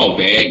can't be all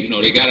bad. You know,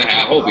 they got to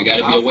have hope. It got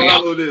to be a way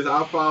out.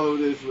 I follow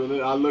this.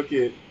 When I look at,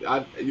 you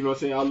know what I'm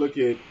saying, I look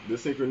at the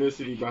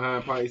synchronicity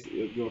behind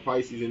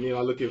Pisces, and then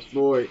I look at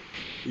Floyd.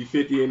 He's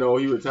 50 and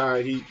old. He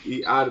retired.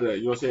 He out of that.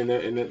 You know what I'm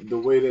saying? And the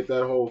way that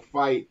whole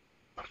fight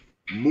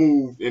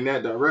moved in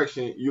that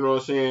direction, you know what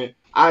I'm saying?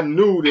 I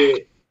knew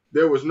that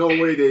there was no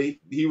way that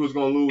he was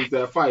going to lose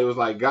that fight. It was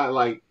like, God,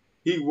 like,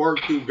 he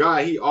worked through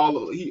God. He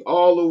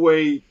all the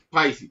way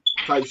Pisces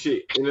type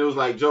shit. And it was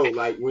like, Joe,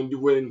 like when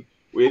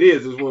it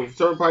is when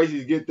certain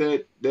Pisces get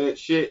that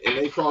shit and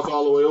they cross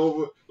all the way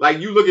over. Like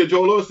you look at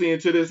Joel Osteen,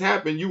 until this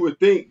happened, you would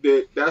think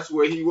that that's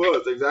where he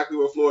was, exactly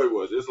where Floyd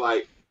was. It's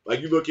like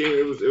you look at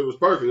it was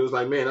perfect. It was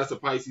like, man, that's a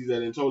Pisces that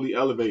then totally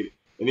elevated.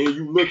 And then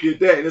you look at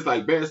that and it's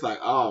like, man, it's like,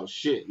 oh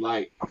shit,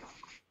 like.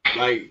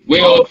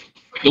 Well,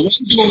 the one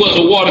dude was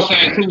a water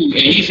sign too, and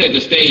he set the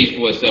stage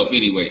for itself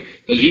anyway.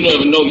 Because you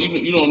never know,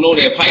 you don't know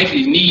that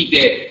Pisces need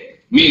that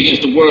me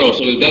against the world.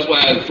 So that's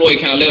why Floyd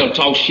kind of let him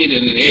talk shit,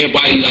 and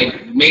everybody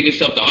like made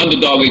himself the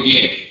underdog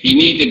again. He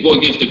needs to go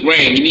against the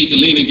grain. He needs to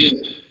lean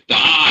against the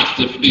odds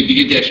to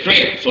get that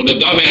strength. So the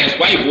dumbass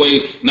white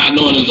boy, not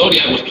knowing the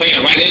zodiac, was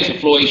playing right into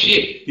Floyd's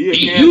shit.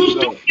 He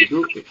used to.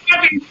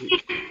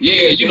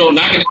 Yeah, you know,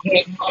 knocking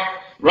his head off.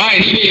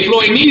 Right, he did.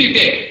 Floyd needed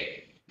that.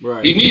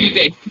 Right. He needed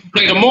that. He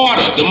played the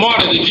martyr,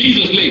 the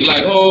Jesus lick,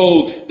 like,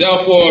 oh,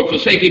 therefore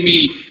forsaking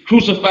me,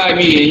 crucify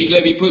me, and he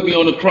let me put me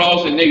on the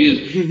cross, and they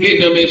just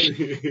hitting him and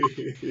shit.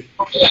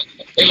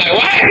 They're like,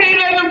 why did they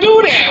let him do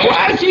that?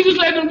 Why is Jesus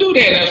letting him do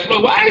that? That's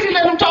Floyd. Why is he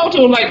letting him talk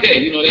to him like that?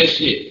 You know, that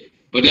shit.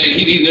 But then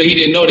he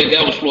didn't know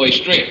that was Floyd's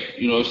strength.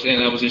 You know what I'm saying?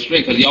 That was his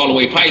strength, because he all the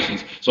way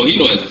Pisces. So he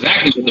knows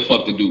exactly what the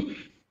fuck to do.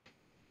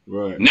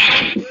 Right.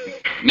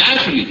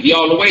 Naturally. He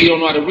all the way, he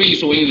don't know how to read,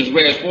 so he in his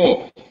rarest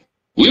form.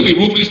 We'll be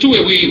ruthless too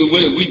if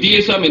we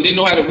did something and didn't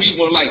know how to read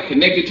one, like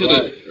connected to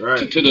the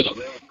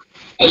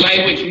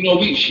language, you know,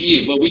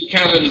 but we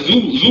kind of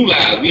zoo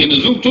lives. We in the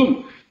zoo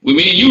too. What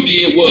me and you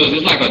did was,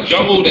 it's like a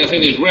jungle that's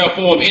in its rare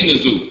form in the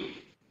zoo.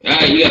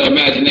 You gotta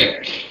imagine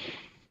that.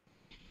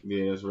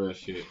 Yeah, that's rare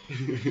shit.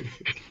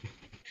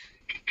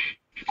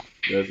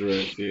 That's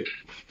rare shit.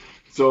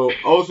 So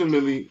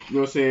ultimately, you know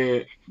what I'm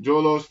saying,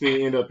 Joel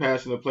Osteen ended up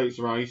passing the plates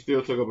around. He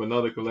still took up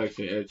another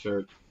collection at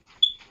church.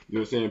 You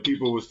know what I'm saying?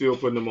 People were still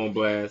putting him on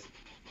blast.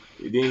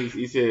 Then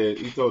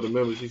he told the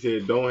members, he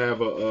said, don't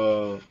have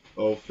a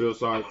feel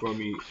sorry for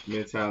me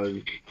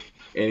mentality.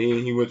 And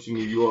then he went to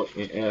New York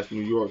and asked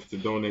New Yorkers to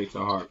donate to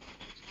Harvard.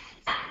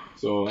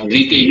 So I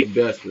guess he's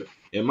desperate.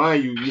 And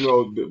mind you, you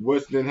know,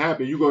 what's then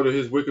happened, you go to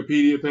his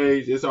Wikipedia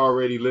page, it's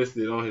already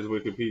listed on his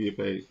Wikipedia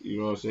page. You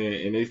know what I'm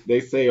saying? And they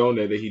say on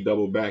there that he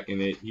doubled back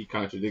and that he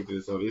contradicted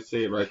it. So they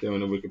say it right there on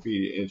the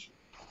Wikipedia entry.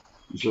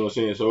 You see what I'm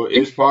saying? So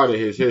it's part of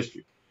his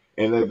history.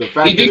 And the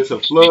fact that it's a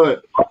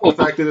flood,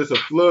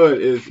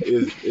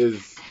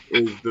 is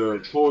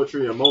the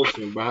poetry and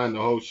motion behind the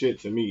whole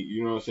shit to me.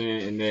 You know what I'm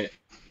saying? And that,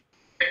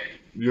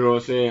 you know what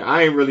I'm saying,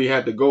 I ain't really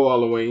had to go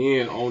all the way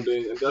in on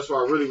the, and that's why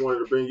I really wanted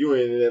to bring you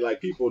in, and that like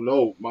people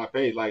know my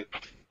page, like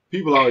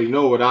people already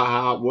know what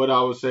I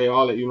would say,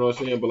 all that, you know what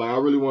I'm saying, but like I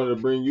really wanted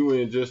to bring you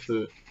in just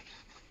to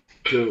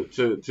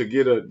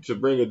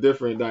bring a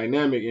different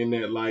dynamic in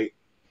that, like,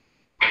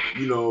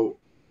 you know,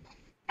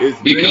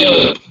 it's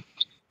because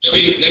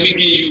let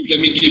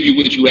me give you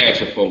what you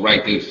asked for,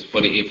 right? This for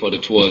the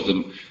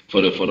tourism,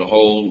 for the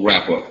whole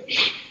wrap up.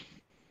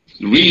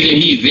 The reason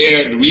he's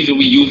there, the reason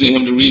we using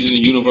him, the reason the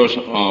universe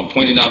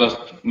pointed out us,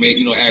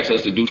 asked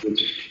us to do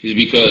this, is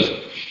because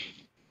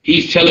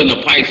he's telling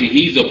the Pisces,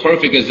 he's a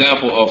perfect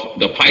example of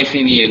the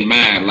Piscean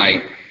mind.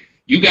 Like,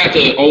 you got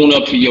to own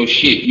up to your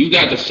shit. You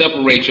got to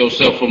separate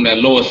yourself from that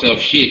lower self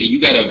shit, and you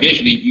got to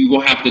eventually, you're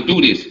going to have to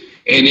do this.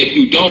 And if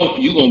you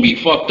don't, you're going to be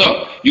fucked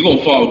up. You're going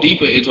to fall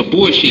deeper into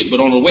bullshit. But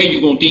on the way,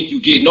 you're going to think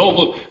you're getting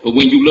over, but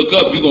when you look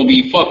up, you're going to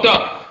be fucked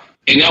up.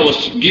 And that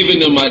was giving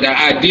them the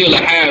ideal of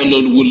how it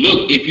would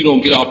look if you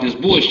don't get off this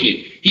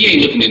bullshit. He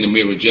ain't looking in the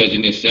mirror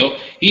judging himself.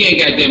 He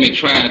ain't goddamn it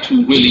trying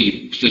to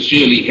really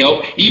sincerely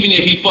help. Even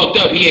if he fucked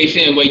up, he ain't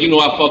saying, well,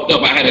 I fucked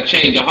up, I had to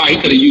change of heart. He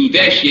could have used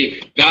that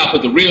shit. God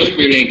put the real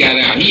spirit and got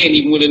out. He ain't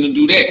even willing to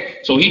do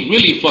that. So he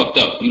really fucked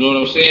up. You know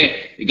what I'm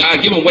saying?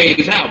 God give him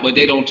ways out, but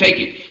they don't take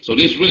it. So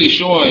this really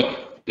showing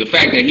the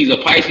fact that he's a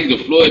Pisces, the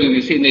flood, and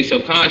it's hitting their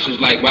subconscious,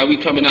 like, while we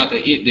coming out the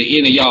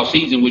end of y'all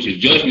season, which is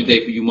judgment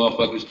day for you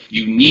motherfuckers,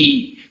 you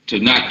need to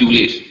not do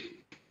this.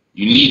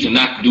 You need to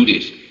not do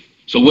this.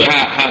 So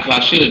how I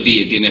should have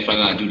did then if I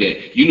not do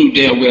that? You knew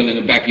damn well in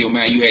the back of your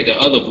mind you had the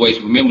other voice.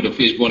 Remember the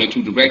fish going in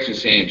two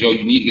directions saying, Joe,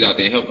 you need to get out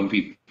there and help them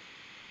people.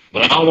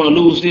 But I don't want to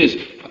lose this.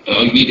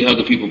 You need to help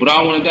the people. But I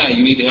don't want to die.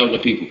 You need to help the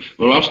people.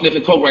 But I'm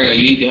sniffing coke right now.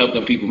 You need to help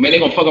the people. Man, they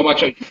going to fuck up my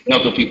church.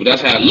 Help the people.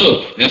 That's how it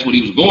looked. That's what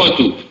he was going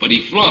through. But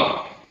he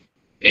flunked.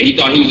 And he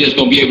thought he was just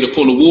going to be able to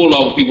pull the wool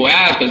off people's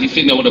eyes because he's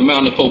sitting there with a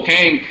mountain of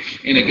cocaine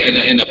and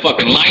a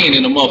fucking lion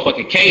in a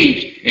motherfucking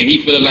cage. And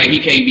he feeling like he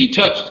can't be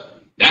touched.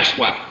 That's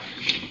why.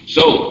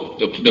 So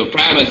the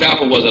prime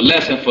example was a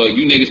lesson for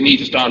you niggas need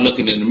to start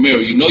looking in the mirror.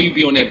 You know you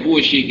be on that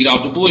bullshit, get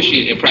off the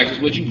bullshit and practice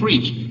what you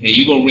preach. And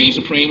you going to reign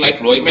supreme like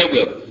Floyd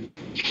Mayweather.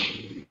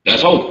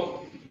 That's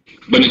hope.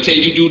 But until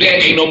you do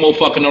that, ain't no more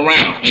fucking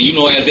around.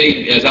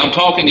 And as I'm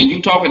talking and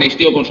you talking, they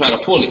still going to try to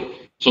pull it.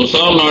 So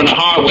some learn the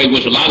hard way,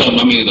 which a lot of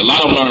them learn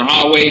the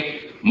hard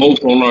way.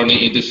 Most don't learn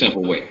it the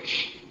simple way.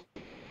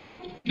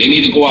 They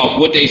need to go off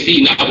what they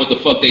see, not what the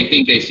fuck they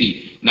think they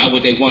see, not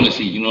what they want to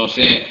see. You know what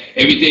I'm saying?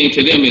 Everything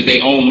to them is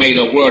their own made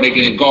up world. They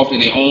get engulfed in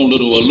their own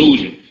little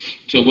illusion.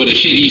 So with the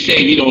shit he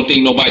say, he don't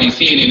think nobody's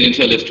seeing it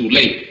until it's too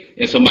late.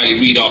 And somebody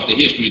read off the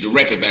history to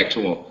record back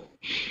to him.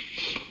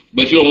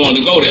 But you don't want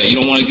to go there. You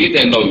don't want to get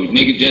that no.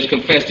 Nigga, just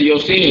confess to your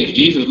sins.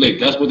 Jesus licked.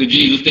 That's what the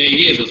Jesus thing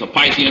is. It's a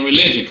Piscean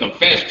religion.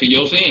 Confess to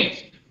your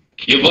sins.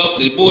 Give up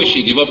the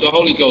bullshit. Give up the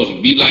Holy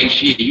Ghost. Be like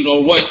shit. You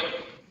know what?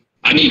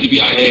 I need to be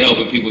out here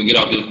helping people and get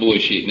off this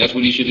bullshit. And that's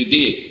what he should have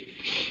did.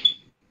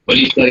 But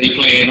he started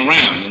playing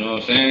around. You know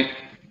what I'm saying?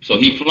 So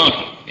he flunked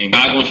it. And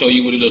God gonna show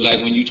you what it look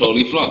like when you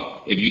totally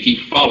flunk. If you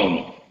keep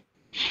following him.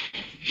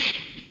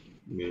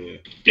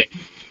 Yeah.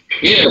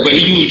 Yeah, but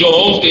he used your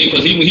Osteen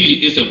because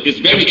it's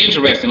very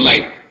interesting.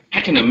 Like,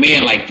 how can a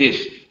man like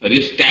this, or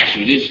this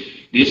statue,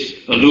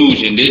 this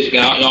illusion, this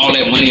guy, all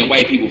that money and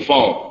white people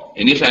fall?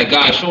 And this how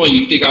God showing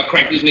you, think I'll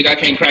crack this nigga, I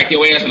can't crack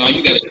your ass, and all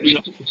you gotta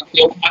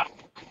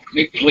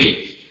nigga,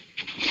 please.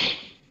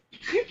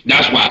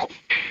 That's why.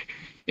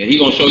 And he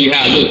gonna show you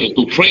how it look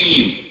in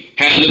supreme,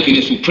 how it look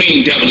in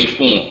supreme devilish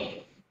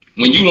form.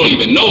 When you don't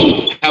even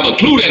know, have a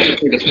clue that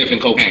this nigga sniffing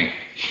cocaine.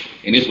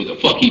 And this what the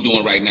fuck he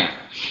doing right now.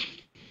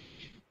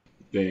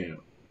 Damn.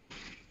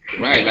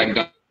 Right, like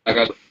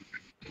I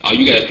oh,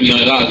 you got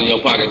 $300 in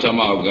your pocket talking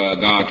about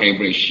God can't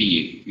bring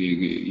shit.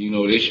 You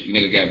know, this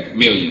nigga got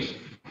millions.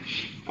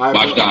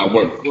 Watch God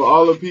work. For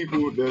all the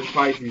people that's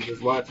Pisces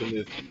that's watching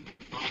this,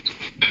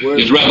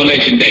 it's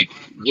Revelation Day.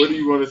 What do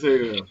you want to say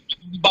to them?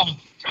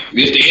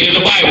 It's the end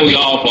of the Bible,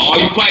 y'all. For all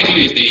you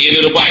Pisces, it's the end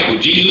of the Bible.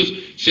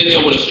 Jesus sitting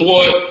there with a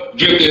sword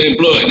dripping in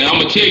blood. Now I'm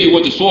gonna tell you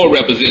what the sword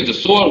represents. The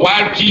sword,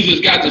 why Jesus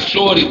got the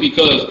sword is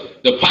because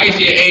the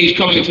Piscean age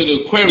coming into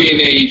the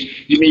Aquarian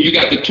age, you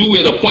got the two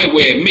at a point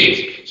where it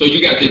mixed. So you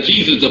got the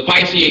Jesus, the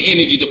Piscean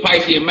energy, the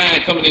Piscean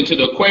mind coming into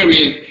the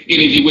Aquarian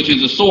energy, which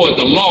is the sword,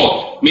 the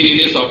law, meaning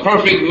it's a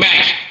perfect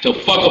match to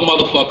fuck a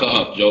motherfucker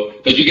up, Joe.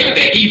 Because you got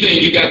that ether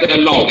and you got that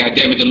law,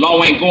 goddammit. The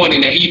law ain't going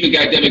in that ether,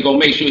 goddammit, gonna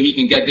make sure he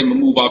can goddamn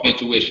move off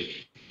intuition.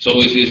 So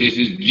it's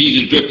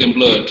Jesus dripped in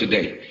blood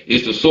today.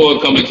 It's the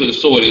sword coming to the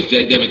sword. It's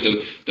the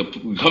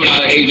coming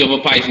out of the age of a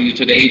Pisces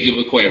to the age of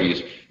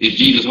Aquarius. It's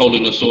Jesus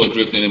holding the sword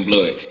dripping in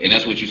blood. And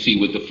that's what you see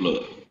with the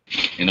flood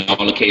and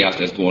all the chaos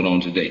that's going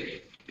on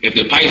today. If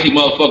the Pisces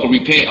motherfucker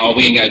repent, oh,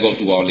 we ain't gotta go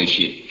through all this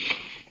shit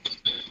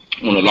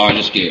on a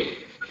larger scale.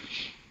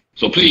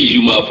 So please,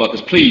 you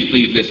motherfuckers,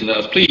 please listen to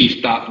us. Please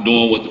stop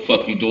doing what the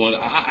fuck you doing.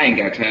 I ain't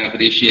got time for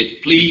this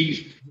shit.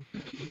 Please.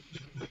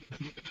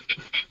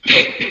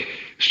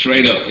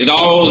 Straight up. It's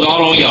all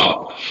on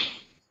y'all.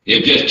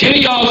 If just 10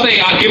 of y'all say,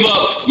 I give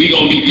up, we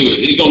gonna be good.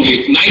 It's gonna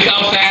get nice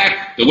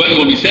outside. The weather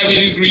gonna be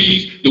 70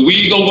 degrees. The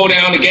weed gonna go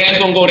down. The gas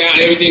gonna go down.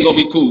 Everything gonna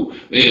be cool.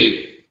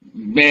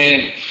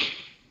 Man,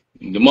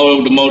 the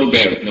more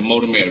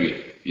the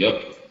merrier.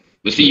 Yep.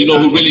 But see, you know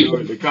who really...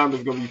 The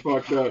comments gonna be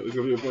fucked up. It's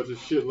gonna be a bunch of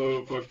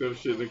shitload of fucked up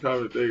shit in the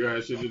comments. They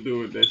got shit to do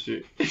with that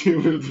shit.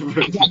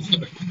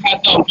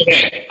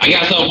 I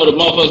got something for the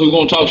motherfuckers who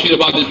gonna talk shit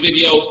about this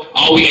video.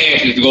 All we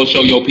ask is to go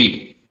show your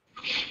people.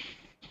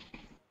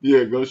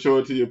 Yeah, go show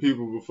it to your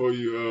people before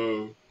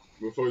you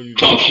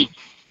talk shit.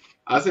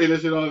 I say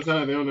that shit all the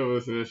time. They don't never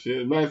listen to that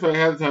shit. Matter of fact,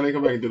 half the time they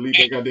come back and delete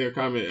that goddamn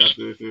comment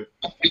after this shit.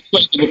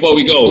 Before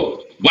we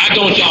go, why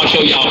don't y'all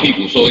show y'all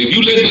people? So if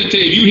you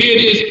hear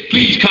this,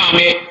 please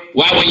comment.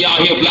 Why when y'all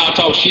hear BLAMELESS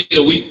talk shit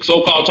or we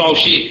so-called talk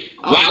shit,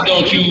 why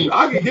don't you...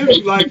 I can give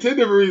you like 10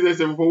 different reasons.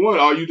 They say, for one,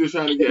 oh, you just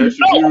trying to get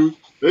extra views.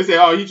 They say,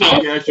 oh, he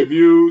trying to get extra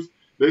views.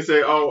 They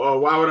say, oh,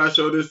 why would I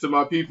show this to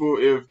my people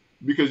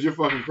because you're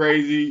fucking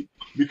crazy,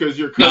 because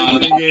you're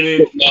cursing in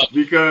it,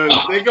 because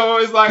they go,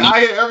 it's like, I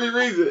hear every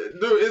reason.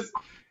 Dude,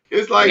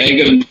 it's like... They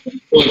ain't gonna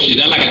bullshit.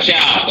 That's like a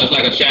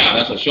child.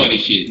 That's a shorty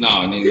shit. No,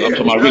 nigga, yeah, I'm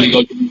talking about really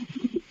go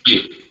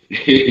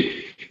shit.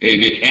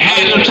 And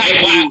have them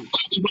type why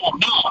we wrong.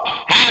 No,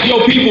 have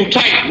your people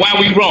type why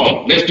we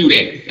wrong. Let's do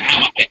that. How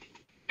about that?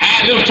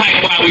 Have them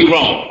type why we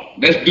wrong.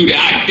 Let's do that.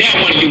 I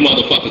dare one of you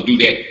motherfuckers do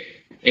that.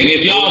 And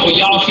if when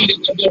y'all see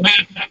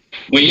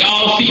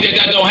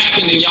that don't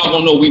happen, then y'all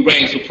gonna know we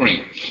reign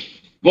supreme.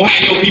 Go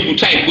have your people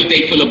type what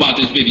they feel about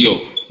this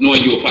video,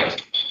 knowing you're a Pisces.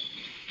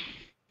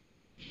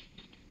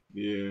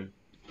 Yeah.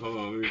 Hold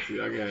on, let me see.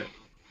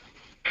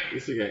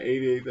 This shit got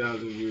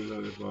 88,000 views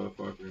on this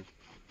motherfucker.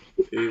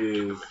 It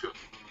is...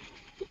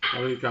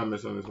 How many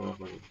comments on this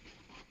motherfucker?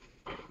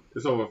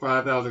 It's over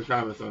 5,000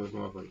 comments on this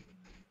motherfucker.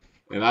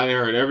 And I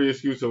heard every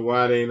excuse of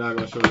why they not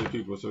gonna show their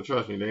people. So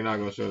trust me, they not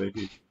gonna show their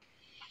people.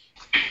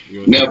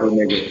 Never,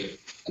 nigga.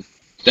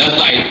 That's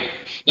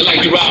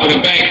like you robbing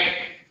a bank.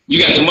 You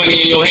got the money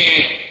in your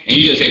hand, and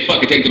you just say,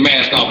 "Fuck it, take the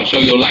mask off and show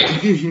your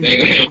license." They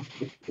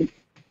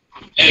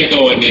ain't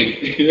going,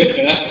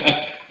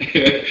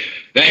 nigga.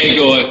 They ain't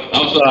going.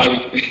 I'm sorry.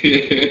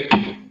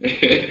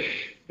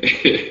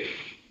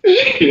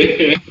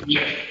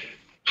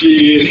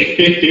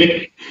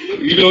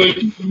 You know what?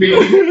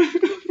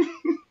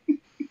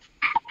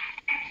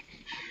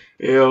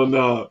 Hell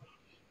no.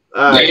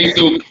 They ain't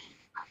stupid.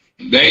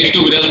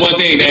 That's one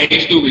thing. They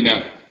ain't stupid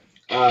now.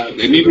 Let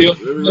me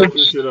wrap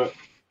this shit up.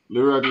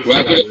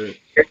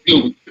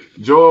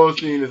 Joel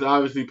Osteen is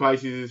obviously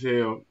Pisces as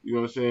hell. You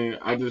know what I'm saying?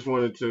 I just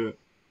wanted to,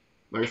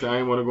 like I said, I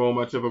didn't want to go on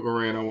my typical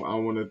rant. I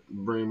want to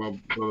bring my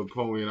brother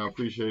Pony, and I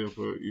appreciate him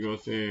for, you know what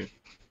I'm saying,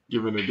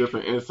 giving a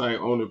different insight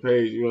on the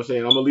page. You know what I'm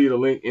saying? I'm going to leave a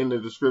link in the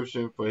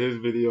description for his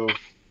video.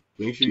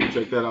 Make sure you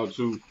check that out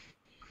too.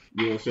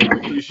 You know what I'm saying? I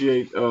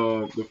appreciate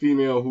the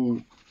female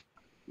who,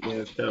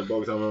 man, it's kind of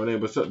bogus, I don't remember her name,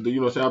 but you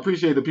know what I'm saying? I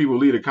appreciate the people who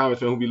leave the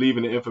comments, man, who be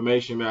leaving the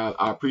information, man.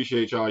 I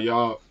appreciate y'all.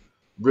 Y'all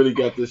really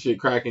got this shit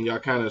cracking. Y'all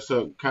kind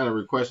of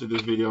requested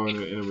this video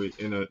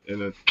in a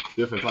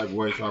different type of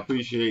way. So I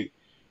appreciate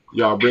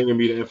y'all bringing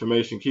me the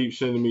information. Keep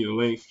sending me the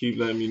links. Keep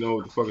letting me know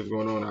what the fuck is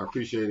going on. I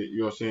appreciate it. You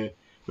know what I'm saying?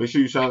 Make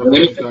sure you sign up for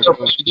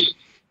Pisces.com,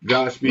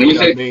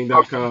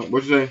 Godspeed.main.com.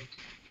 What you saying?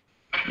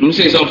 Let me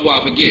say something before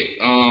I forget.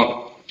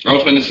 I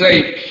was going to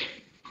say,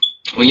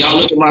 when y'all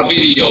look at my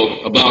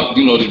video about,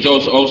 you know, the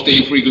Joseph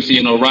Osteen frequency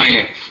and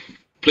Orion,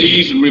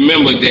 please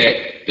remember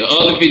that the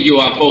other video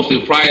I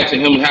posted prior to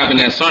him having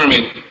that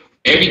sermon,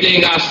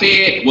 everything I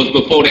said was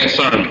before that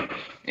sermon.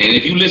 And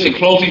if you listen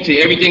closely to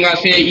everything I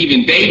said,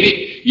 even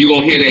David, you're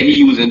going to hear that he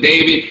using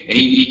David, and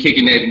he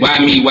kicking that why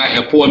me,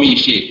 poor me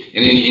shit.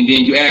 And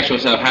then you ask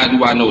yourself, how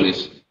do I know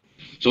this?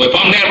 So if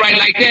I'm that right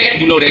like that,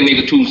 you know that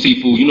nigga too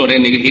seafood. You know that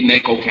nigga hitting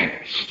that cocaine.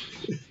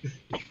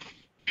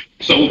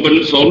 So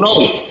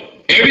no.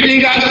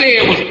 Everything I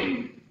said was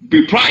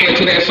prior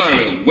to that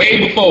sermon, way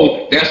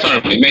before that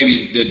sermon.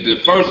 Maybe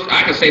the first,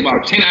 I could say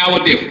about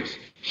 10-hour difference.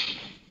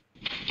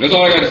 That's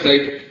all I got to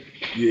say.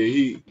 Yeah,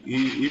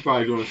 he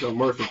probably doing something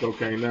worse than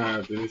cocaine now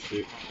after this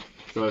shit.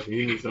 Trust me,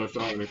 he needs something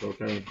stronger than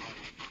cocaine.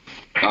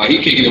 He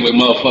kicking it with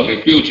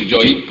motherfucking Future,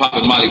 Joe. He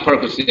popping Molly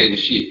Percocet and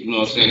shit. You know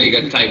what I'm saying? They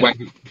got the tight white.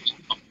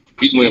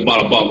 He went and bought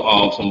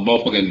some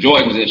motherfucking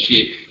Jordans and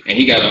shit, and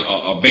he got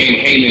a Van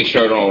Halen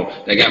shirt on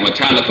that got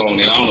Metallica on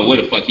it. I don't know where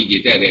the fuck he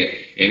get that at.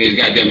 And his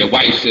goddamn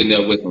wife sitting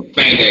there with some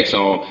spandex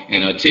on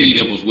and her titty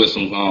nipples with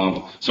some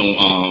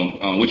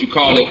what you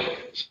call it?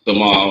 Some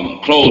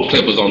clothes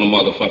clippers on the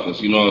motherfuckers.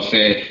 You know what I'm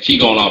saying? She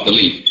going off the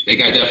leaf. They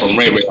got that from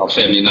Ray Ray off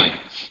 79.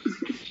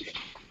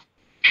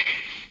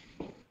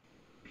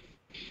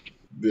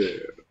 Yeah.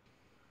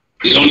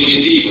 It only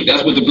get deeper.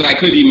 That's what the black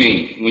hoodie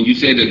mean. When you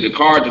said that the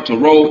cards of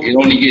tarot, it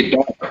only get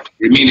darker.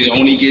 It means it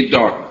only get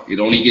darker. It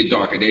only get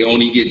darker. They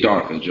only get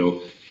darker,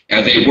 Joe.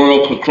 As a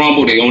world could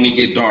crumble, they only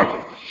get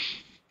darker.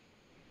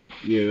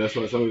 Yeah, that's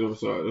why some of them.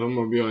 So I'm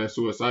gonna be on that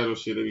suicidal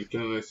shit. They be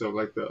killing themselves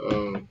like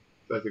the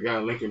guy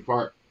in Linkin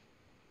Park,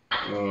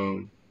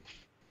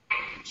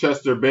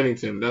 Chester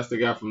Bennington. That's the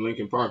guy from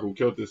Linkin Park who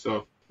killed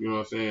himself. You know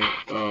what I'm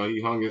saying? He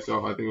hung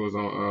himself. I think it was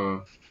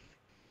on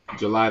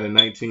July the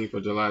 19th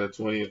or July the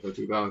 20th of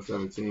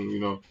 2017. You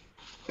know,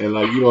 and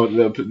like you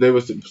know, there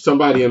was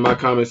somebody in my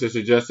comments that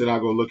suggested I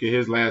go look at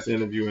his last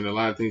interview, and a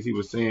lot of things he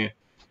was saying.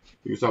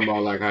 He was talking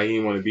about like how he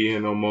didn't want to be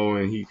here no more,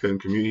 and he couldn't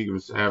communicate. He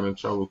was having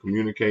trouble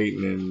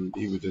communicating, and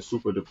he was just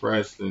super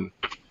depressed. And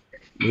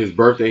his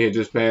birthday had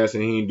just passed,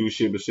 and he didn't do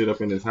shit but sit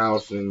up in his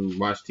house and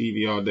watch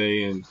TV all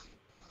day. And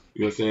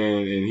you know what I'm saying?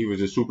 And he was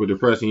just super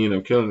depressed. And he ended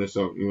up killing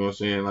himself. You know what I'm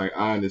saying? Like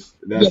I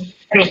understand. That's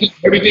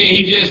everything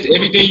you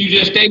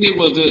just stated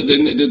was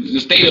the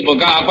state of a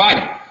God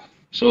body.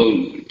 So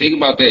think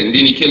about that, and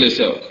then he killed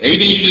himself.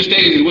 Everything you just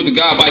stated is what the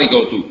God body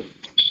go through.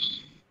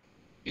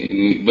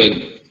 But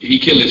he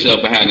killed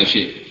himself behind the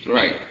shit.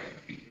 Right.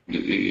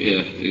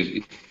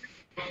 Yeah.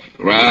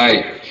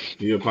 Right.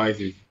 He a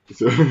Pisces.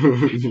 So,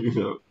 you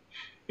know.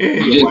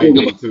 And he a white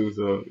nigga too.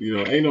 So, you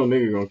know, ain't no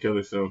nigga gonna kill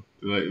himself.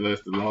 Like,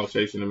 unless the law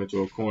chasing him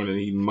into a corner,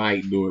 he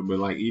might do it. But,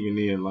 like, even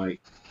then, like,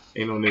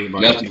 ain't no nigga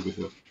about to keep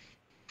himself.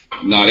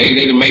 No,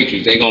 they the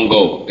Matrix. They gonna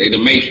go. They the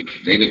Matrix.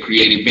 They the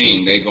creative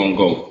being. They gonna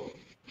go.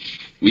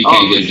 We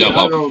can't just jump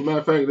off. Matter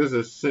of fact,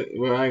 there's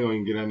well, I ain't gonna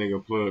even get that nigga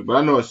a plug, but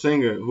I know a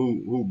singer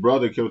who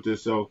brother killed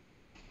himself,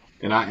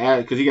 and I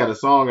asked because he got a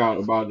song out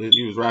about it.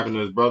 He was rapping to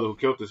his brother who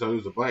killed himself. He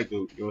was a black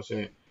dude, you know what I'm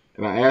saying?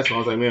 And I asked him, I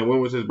was like, man, when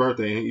was his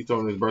birthday? And he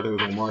told me his birthday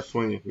was on March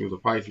 20th. He was a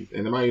Pisces,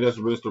 and it might that's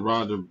Mr.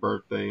 Roger's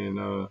birthday,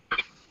 and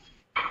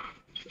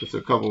it's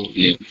a couple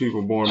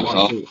people born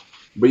March 20th.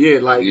 But yeah,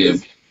 like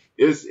it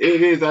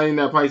is out in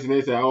that Pisces. And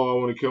they say, oh, I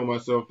want to kill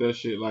myself. That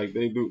shit, like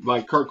they do.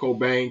 Like Kurt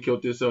Cobain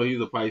killed himself.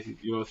 He's a Pisces.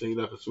 You know what I'm saying? He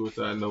left a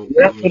suicide note.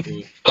 That's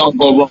when thought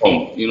go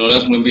wrong. You know,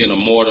 that's when being a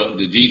martyr,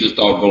 the Jesus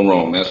thought go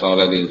wrong. That's all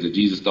that is. The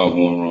Jesus thought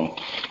going wrong.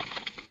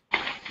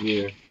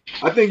 Yeah,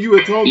 I think you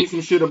had told me some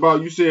shit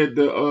about. You said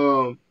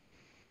the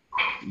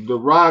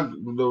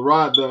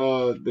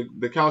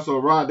Council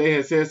of Rod. They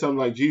had said something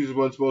like Jesus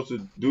wasn't supposed to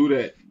do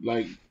that.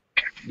 Like,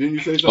 didn't you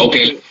say something?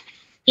 Okay.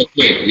 Like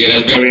that? Yeah,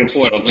 that's very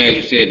important. I'm glad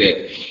you said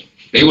that.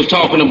 They was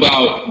talking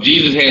about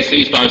Jesus had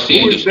started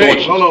seeing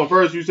distortion. Hold on,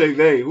 first you say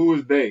they. Who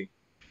is they?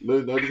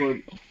 I just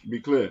want to be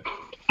clear.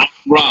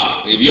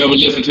 Ra. If you ever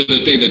listen to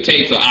the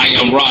tapes of I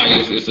Am Ra,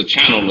 it's a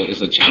channel.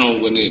 It's a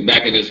channel when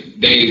back in this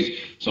days,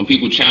 some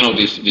people channeled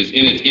this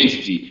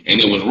entity,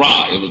 and it was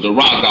Ra. It was the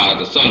Ra God,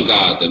 the Sun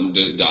God,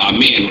 the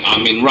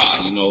Amen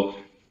Ra. You know,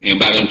 and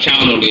by them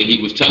channeling it,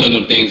 he was telling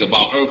them things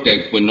about Earth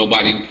that when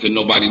nobody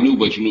knew,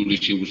 but you knew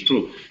this shit was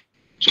true.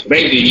 So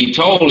basically, he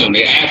told them.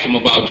 They asked him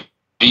about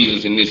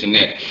Jesus and this and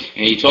that,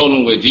 and he told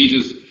them where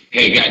Jesus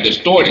had got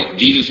distorted.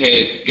 Jesus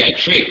had got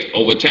tricked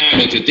over time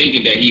into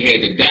thinking that he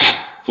had to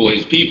die for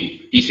his people.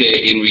 He said,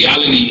 in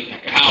reality,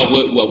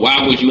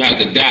 why would you have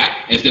to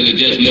die instead of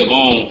just live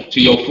on to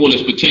your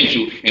fullest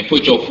potential and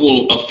put your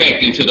full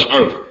effect into the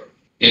earth?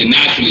 And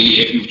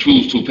naturally, if you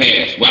choose to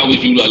pass, why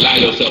would you allow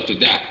yourself to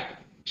die?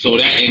 So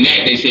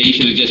they said he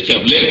should have just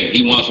kept living.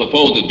 He wasn't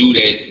supposed to do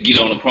that, get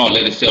on the cross,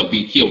 let himself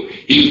be killed.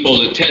 He was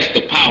supposed to test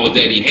the powers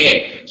that he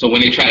had. So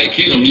when they tried to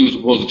kill him, he was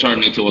supposed to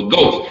turn into a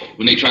ghost.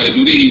 When they tried to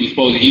do this, he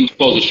was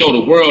supposed to show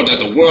the world that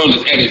the world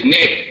is at his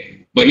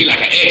neck. But he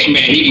like an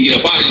X-Man, he can get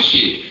up out of this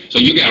shit. So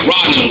you got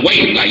Ron and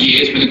waiting, like,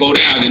 yeah, it's gonna go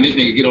down, and this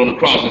nigga get on the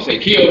cross and say,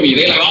 kill me.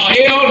 They like, oh,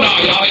 hell no,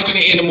 y'all ain't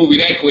gonna end the movie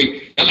that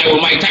quick. That's like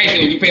when Mike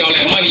Tyson, if you pay all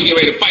that money, you get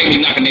ready to fight me,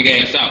 knock a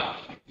nigga ass out.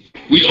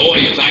 We the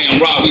audience, I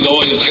Am Rob, we the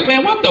audience, like,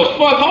 man, what the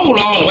fuck? Hold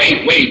on,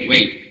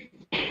 wait.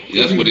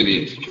 That's what it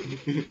is.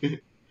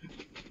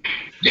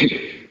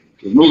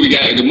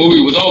 The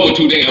movie was over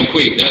too damn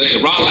quick.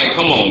 Rob like,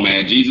 come on,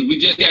 man, Jesus, we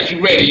just got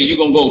you ready, and you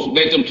gonna go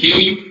let them kill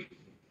you?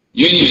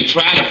 You ain't even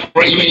try to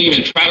pray. You ain't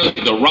even try to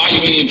the raw. You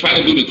ain't even try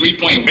to do the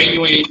 3-point break.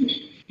 You ain't.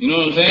 You know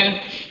what I'm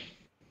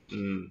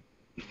saying?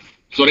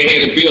 So they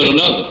had to build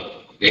another.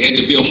 They had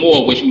to build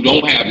more, which you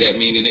don't have that.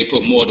 Meaning they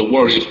put more of the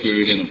warrior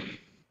spirit in them,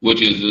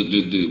 which is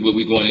what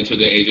we going into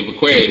the age of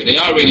Aquarius. They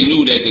already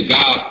knew that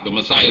the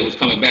Messiah, was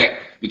coming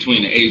back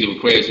between the age of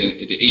Aquarius and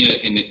at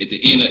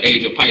the end of the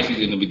age of Pisces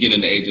and the beginning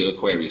of the age of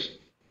Aquarius.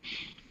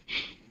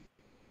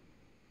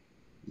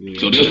 Yeah.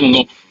 So this one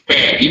gonna be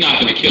fair. He's not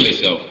gonna kill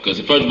himself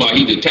because first of all,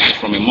 he's detached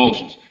from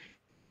emotions.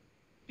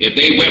 If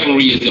their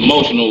weaponry is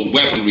emotional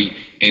weaponry,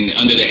 and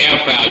under the air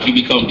files you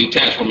become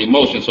detached from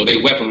emotions, so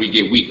their weaponry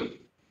get weaker.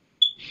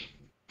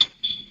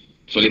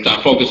 So they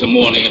start focusing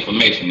more on the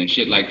information and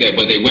shit like that,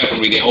 but their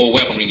whole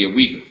weaponry get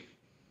weaker.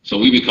 So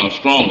we become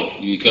stronger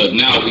because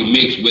now we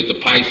mix with the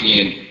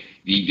Piscean,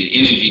 the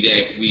energy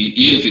that we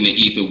is in the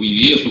ether, we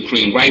is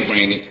supreme right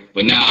brain,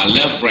 but now our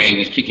left brain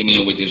is kicking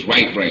in with this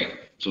right brain.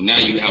 So now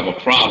you have a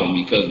problem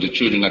because the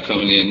children are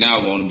coming in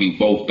now going to be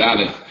both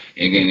balanced,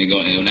 and then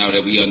now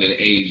that we under the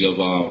age of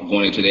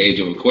going into the age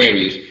of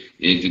Aquarius,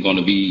 It's going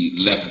to be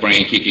left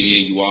brain kicking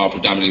in. You are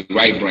predominantly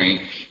right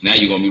brain. Now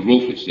you're going to be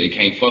ruthless. They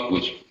can't fuck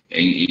with you.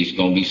 And it's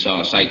going to be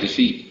sight to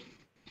see.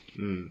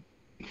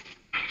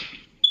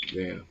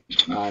 Yeah.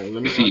 All right,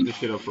 let me see this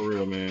shit up for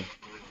real, man.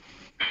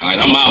 All right,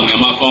 I'm out, man.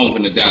 My phone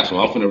finna die, so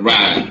I'm finna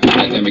ride.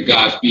 Damn it,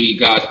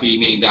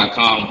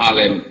 GodspeedName.com.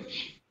 Holla at me.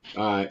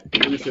 All right,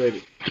 appreciate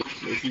it.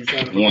 Make sure you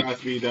sign up for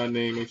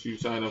Godspeed.name. Make sure you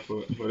sign up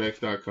for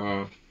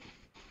X.com.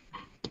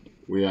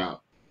 We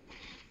out.